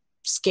maybe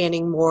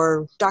scanning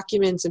more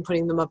documents and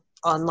putting them up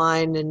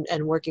online,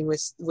 and working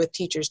with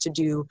teachers to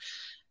do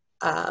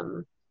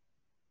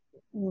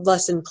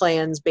lesson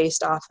plans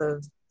based off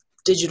of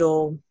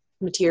digital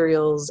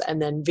materials, and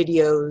then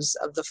videos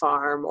of the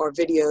farm or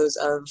videos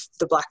of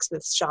the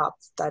blacksmith shop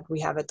that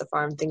we have at the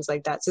farm, things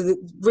like that. So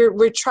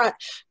that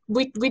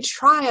we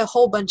try a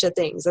whole bunch of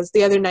things. That's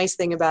the other nice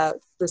thing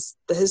about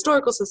the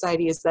Historical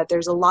Society, is that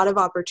there's a lot of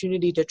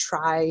opportunity to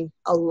try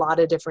a lot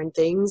of different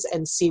things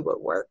and see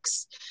what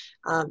works,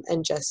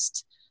 and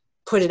just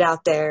put it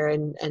out there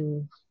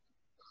and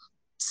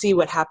see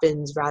what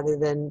happens, rather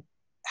than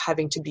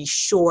having to be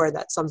sure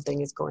that something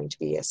is going to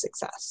be a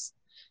success.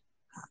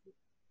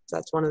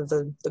 that's one of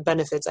the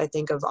benefits, I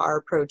think, of our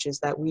approach, is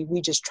that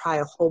we just try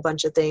a whole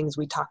bunch of things.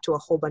 We talk to a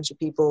whole bunch of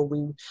people.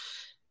 We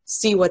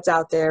see what's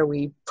out there.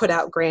 We put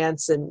out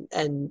grants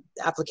and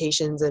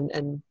applications,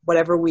 and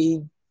whatever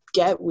we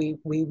get, we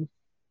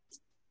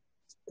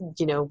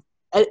you know,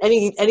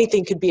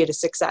 anything could be a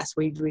success.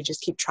 We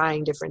just keep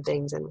trying different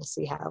things, and we'll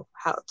see how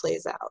it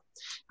plays out.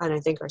 And I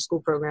think our school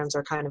programs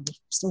are kind of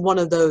one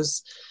of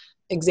those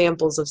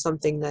examples of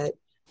something that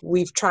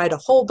we've tried a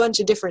whole bunch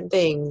of different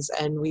things,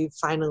 and we've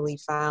finally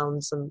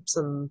found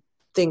some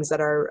things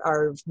that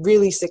are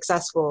really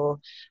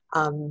successful,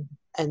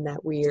 and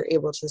that we are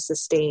able to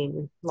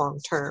sustain long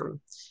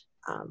term.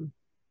 And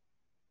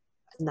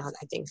that,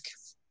 I think,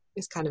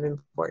 is kind of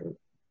important.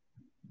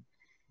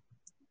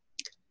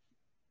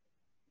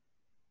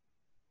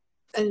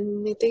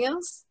 Anything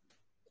else?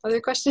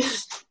 Other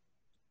questions?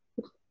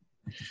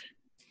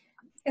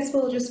 Guess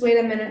we'll just wait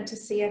a minute to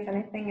see if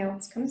anything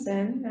else comes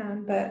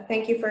in. But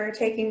thank you for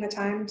taking the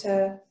time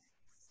to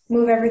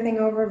move everything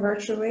over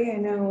virtually. I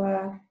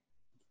know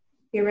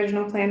the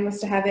original plan was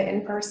to have it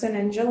in person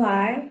in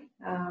July.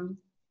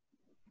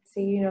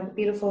 See, you know, the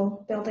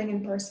beautiful building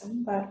in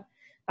person, but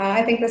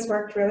I think this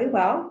worked really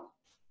well.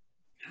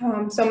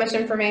 So much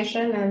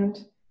information,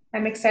 and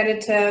I'm excited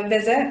to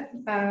visit.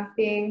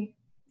 Being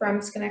from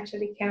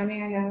Schenectady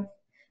County, I have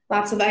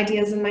lots of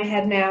ideas in my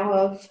head now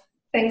of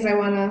things I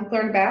want to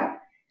learn about.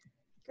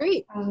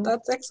 Great,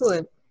 that's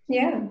excellent.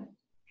 Yeah.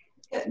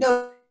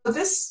 No,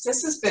 this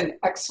has been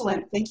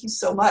excellent. Thank you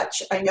so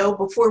much. I know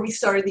before we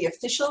started the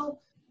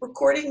official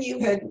recording, you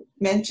had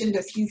mentioned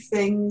a few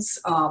things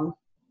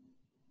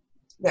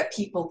that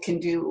people can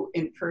do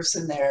in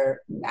person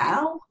there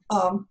now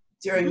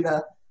during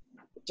the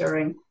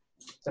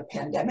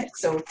pandemic.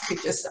 So if you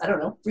could just, I don't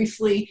know,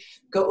 briefly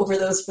go over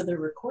those for the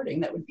recording,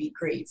 that would be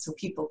great, so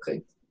people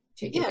could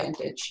take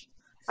advantage.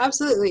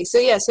 Absolutely. So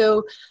yeah,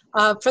 so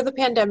for the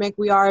pandemic,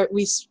 we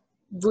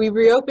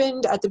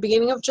reopened at the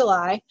beginning of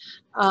July,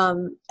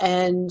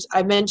 and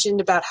I mentioned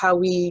about how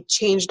we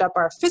changed up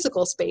our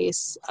physical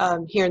space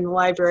here in the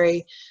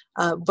library,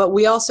 but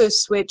we also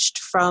switched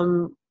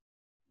from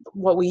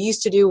what we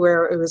used to do,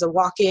 where it was a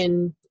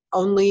walk-in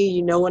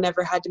only, no one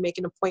ever had to make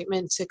an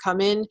appointment to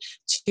come in,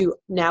 to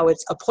now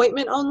it's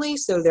appointment only,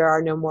 so there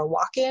are no more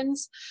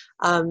walk-ins.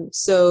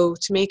 So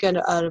to make an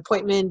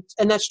appointment,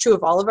 and that's true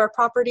of all of our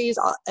properties,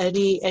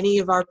 any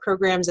of our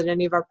programs and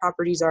any of our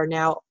properties are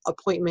now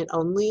appointment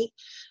only.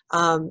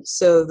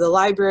 So the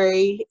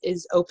library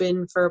is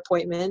open for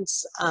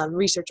appointments,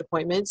 research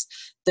appointments.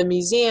 The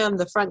museum,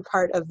 the front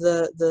part of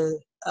the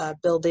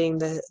building,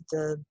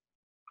 the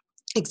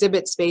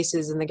exhibit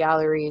spaces and the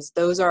galleries,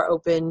 those are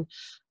open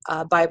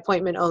by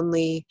appointment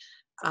only.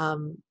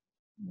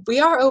 We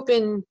are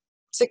open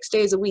 6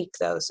 days a week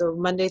though, so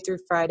Monday through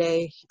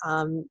Friday,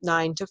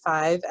 9 to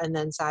 5, and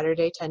then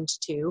Saturday 10 to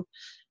 2.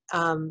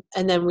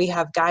 And then we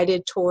have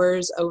guided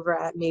tours over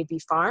at Maybe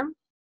Farm,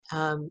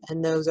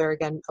 and those are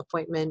again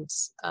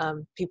appointments.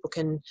 People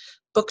can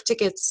book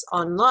tickets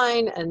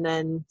online and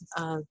then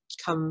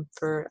come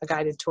for a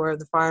guided tour of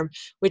the farm,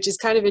 which is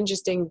kind of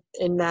interesting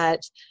in that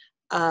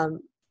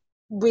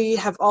we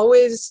have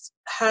always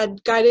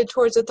had guided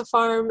tours at the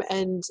farm,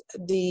 and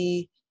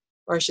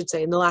or I should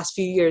say, in the last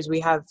few years, we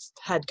have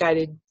had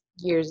guided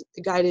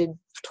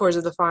tours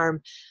of the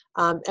farm.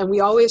 And we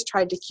always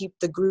tried to keep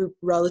the group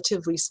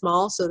relatively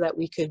small so that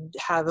we could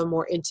have a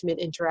more intimate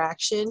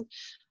interaction.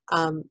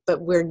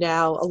 But we're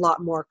now a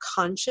lot more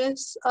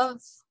conscious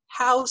of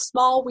how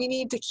small we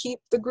need to keep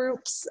the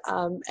groups.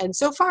 And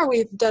so far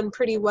we've done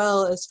pretty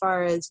well as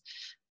far as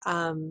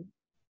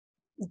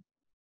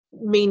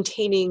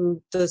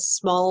maintaining the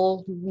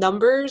small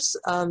numbers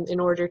in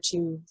order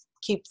to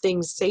keep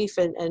things safe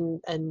and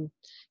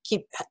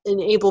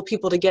enable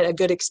people to get a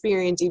good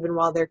experience even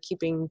while they're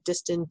keeping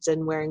distance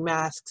and wearing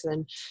masks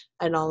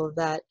and all of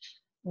that.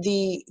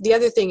 The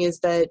other thing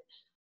is that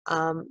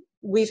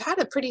we've had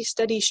a pretty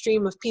steady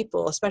stream of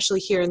people,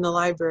 especially here in the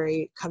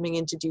library, coming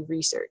in to do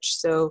research.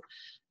 So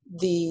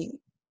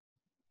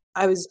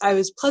I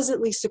was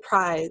pleasantly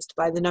surprised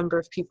by the number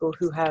of people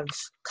who have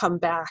come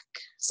back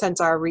since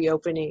our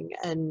reopening,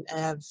 and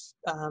have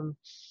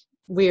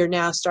we are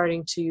now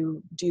starting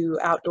to do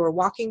outdoor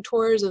walking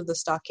tours of the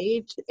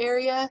stockade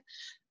area.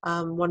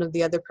 One of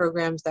the other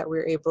programs that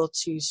we're able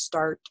to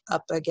start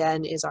up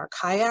again is our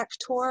kayak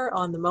tour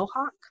on the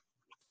Mohawk.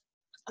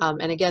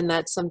 And again,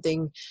 that's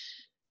something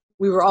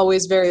we were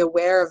always very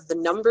aware of the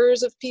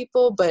numbers of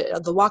people,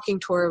 but the walking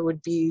tour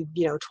would be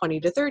 20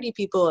 to 30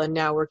 people, and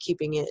now we're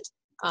keeping it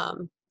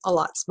a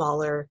lot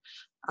smaller,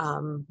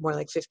 more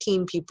like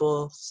 15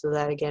 people, so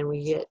that again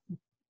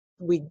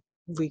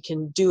we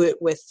can do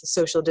it with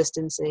social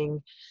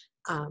distancing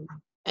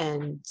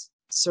and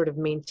sort of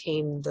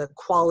maintain the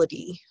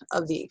quality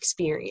of the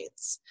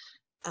experience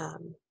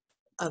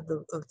of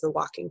the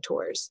walking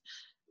tours.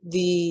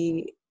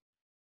 The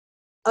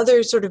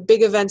other sort of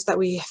big events that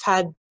we have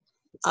had,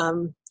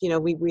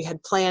 we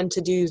had planned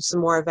to do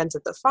some more events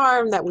at the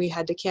farm that we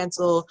had to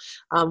cancel.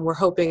 We're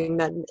hoping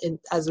that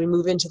as we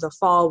move into the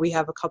fall, we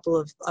have a couple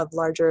of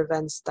larger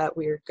events that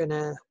we're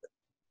gonna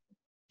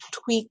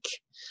tweak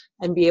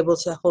and be able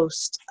to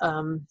host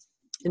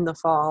in the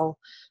fall.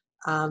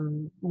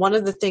 One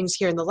of the things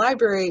here in the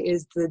library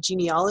is the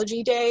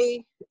Genealogy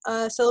Day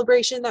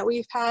celebration that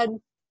we've had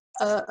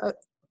for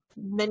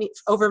many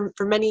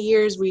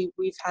years.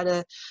 We've had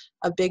a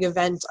big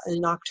event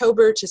in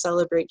October to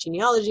celebrate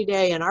Genealogy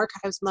Day and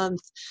Archives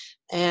Month,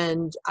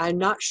 and I'm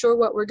not sure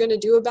what we're going to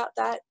do about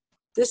that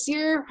this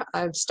year.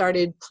 I've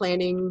started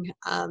planning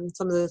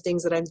some of the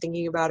things that I'm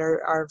thinking about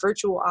are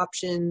virtual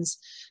options,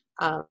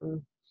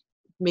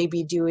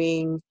 maybe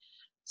doing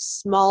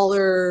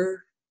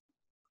smaller,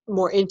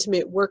 more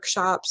intimate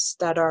workshops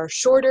that are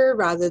shorter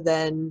rather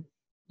than,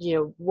 you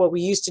know, what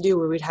we used to do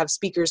where we'd have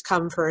speakers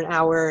come for an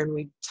hour and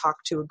we'd talk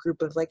to a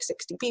group of like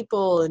 60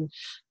 people, and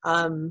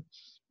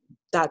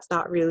that's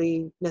not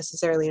really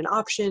necessarily an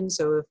option.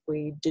 So if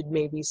we did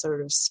maybe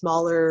sort of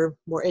smaller,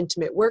 more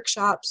intimate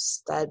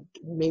workshops that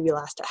maybe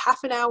last a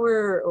half an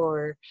hour,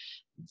 or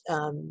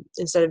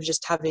instead of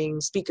just having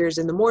speakers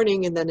in the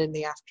morning and then in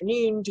the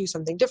afternoon do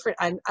something different.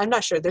 I'm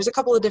not sure. There's a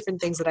couple of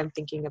different things that I'm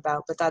thinking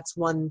about, but that's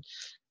one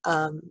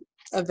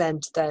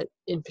event that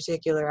in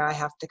particular I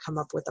have to come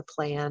up with a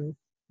plan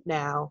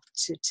now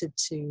to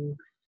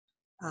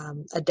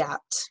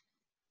adapt.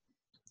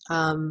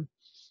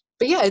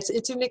 But yeah,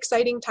 it's an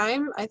exciting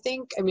time, I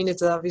think. I mean,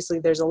 it's obviously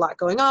there's a lot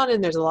going on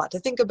and there's a lot to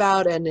think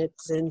about, and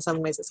it's in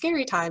some ways a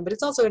scary time, but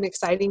it's also an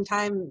exciting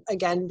time,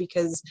 again,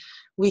 because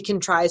we can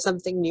try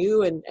something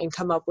new and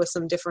come up with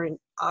some different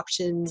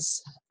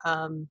options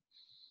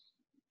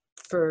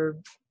for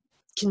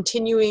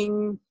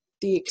continuing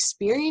the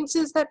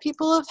experiences that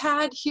people have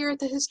had here at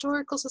the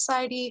Historical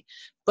Society,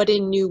 but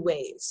in new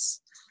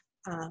ways.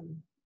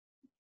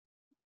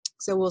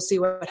 So we'll see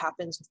what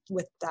happens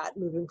with that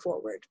moving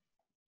forward.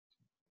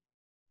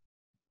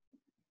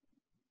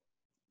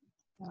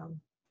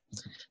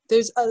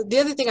 There's the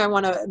other thing I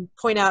want to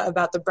point out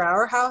about the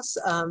Brower House,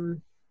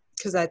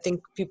 because I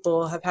think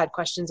people have had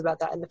questions about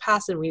that in the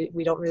past, and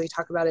we don't really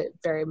talk about it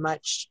very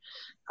much.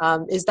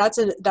 Is that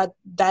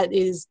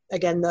is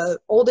again the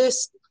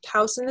oldest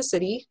house in the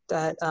city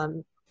that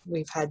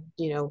we've had,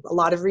 you know, a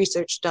lot of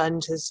research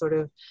done to sort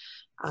of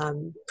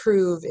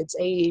prove its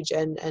age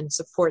and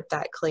support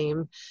that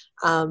claim.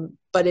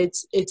 But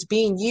it's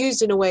being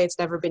used in a way it's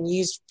never been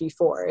used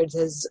before. It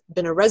has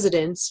been a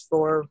residence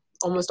for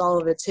almost all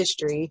of its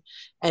history,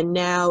 and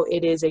now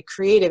it is a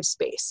creative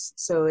space.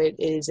 So it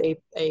is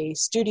a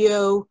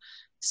studio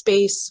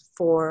space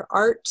for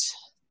art,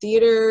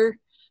 theater,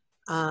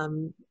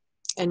 and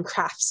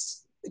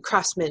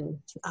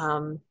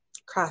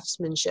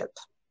craftsmanship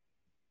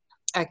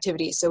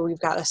activities. So we've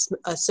got a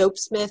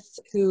soapsmith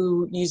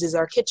who uses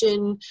our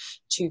kitchen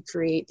to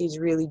create these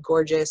really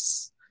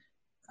gorgeous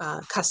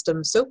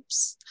custom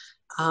soaps.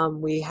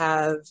 We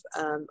have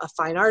a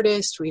fine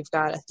artist. We've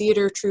got a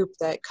theater troupe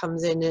that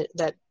comes in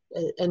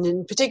and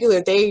in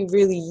particular, they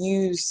really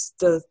use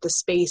the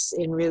space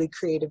in really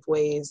creative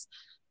ways,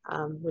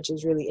 which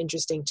is really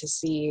interesting to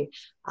see.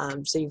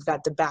 So you've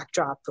got the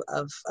backdrop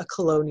of a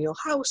colonial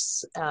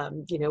house,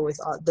 you know, with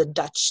the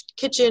Dutch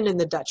kitchen and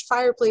the Dutch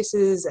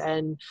fireplaces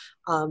and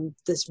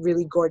this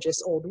really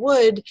gorgeous old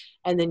wood.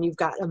 And then you've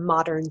got a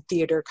modern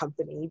theater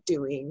company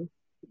doing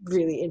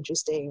really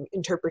interesting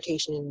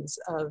interpretations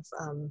of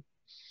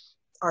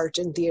art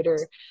and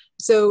theater.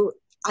 So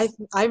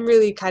I'm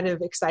really kind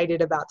of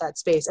excited about that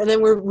space. And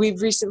then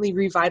we've recently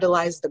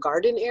revitalized the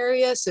garden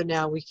area, so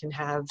now we can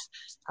have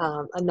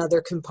another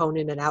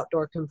component, an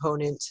outdoor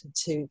component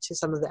to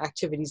some of the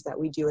activities that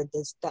we do at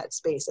that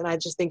space. And I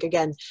just think,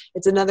 again,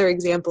 it's another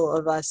example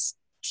of us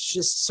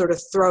just sort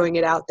of throwing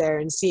it out there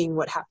and seeing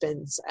what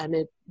happens, and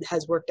it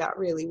has worked out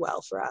really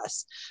well for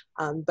us.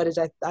 But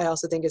I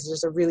also think it's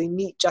just a really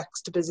neat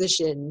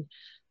juxtaposition,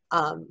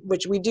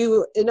 which we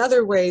do in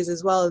other ways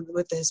as well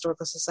with the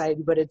Historical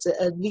Society, but it's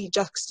a neat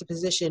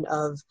juxtaposition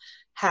of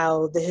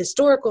how the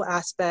historical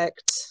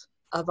aspect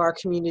of our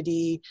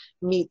community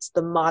meets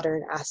the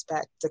modern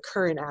aspect, the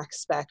current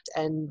aspect,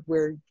 and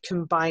we're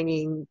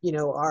combining, you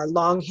know, our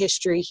long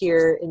history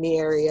here in the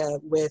area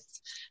with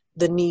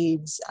the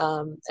needs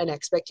and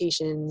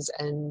expectations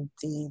and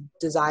the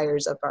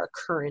desires of our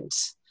current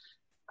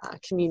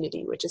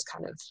community, which is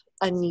kind of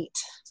a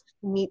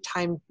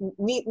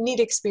neat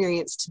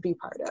experience to be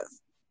part of.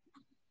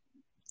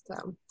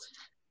 So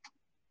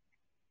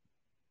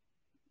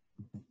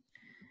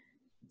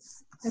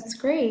That's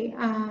great.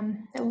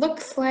 It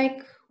looks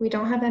like we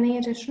don't have any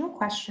additional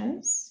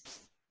questions.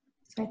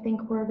 So I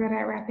think we're good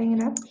at wrapping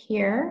it up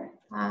here.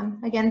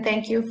 Again,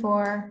 thank you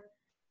for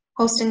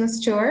hosting this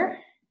tour.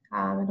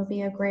 It'll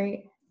be a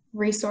great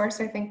resource,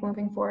 I think,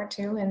 moving forward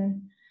too.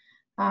 And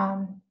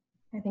I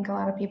think a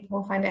lot of people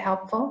will find it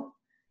helpful.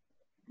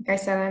 Like I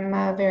said,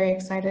 I'm very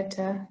excited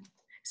to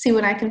see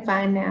what I can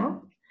find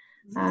now.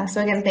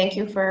 So again, thank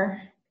you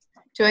for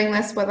doing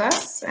this with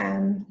us.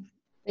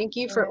 Thank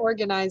you for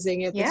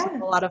organizing it. Yeah. This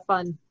was a lot of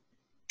fun.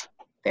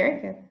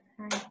 Very good.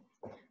 All right.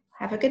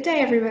 Have a good day,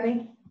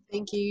 everybody.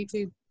 Thank you, you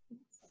too.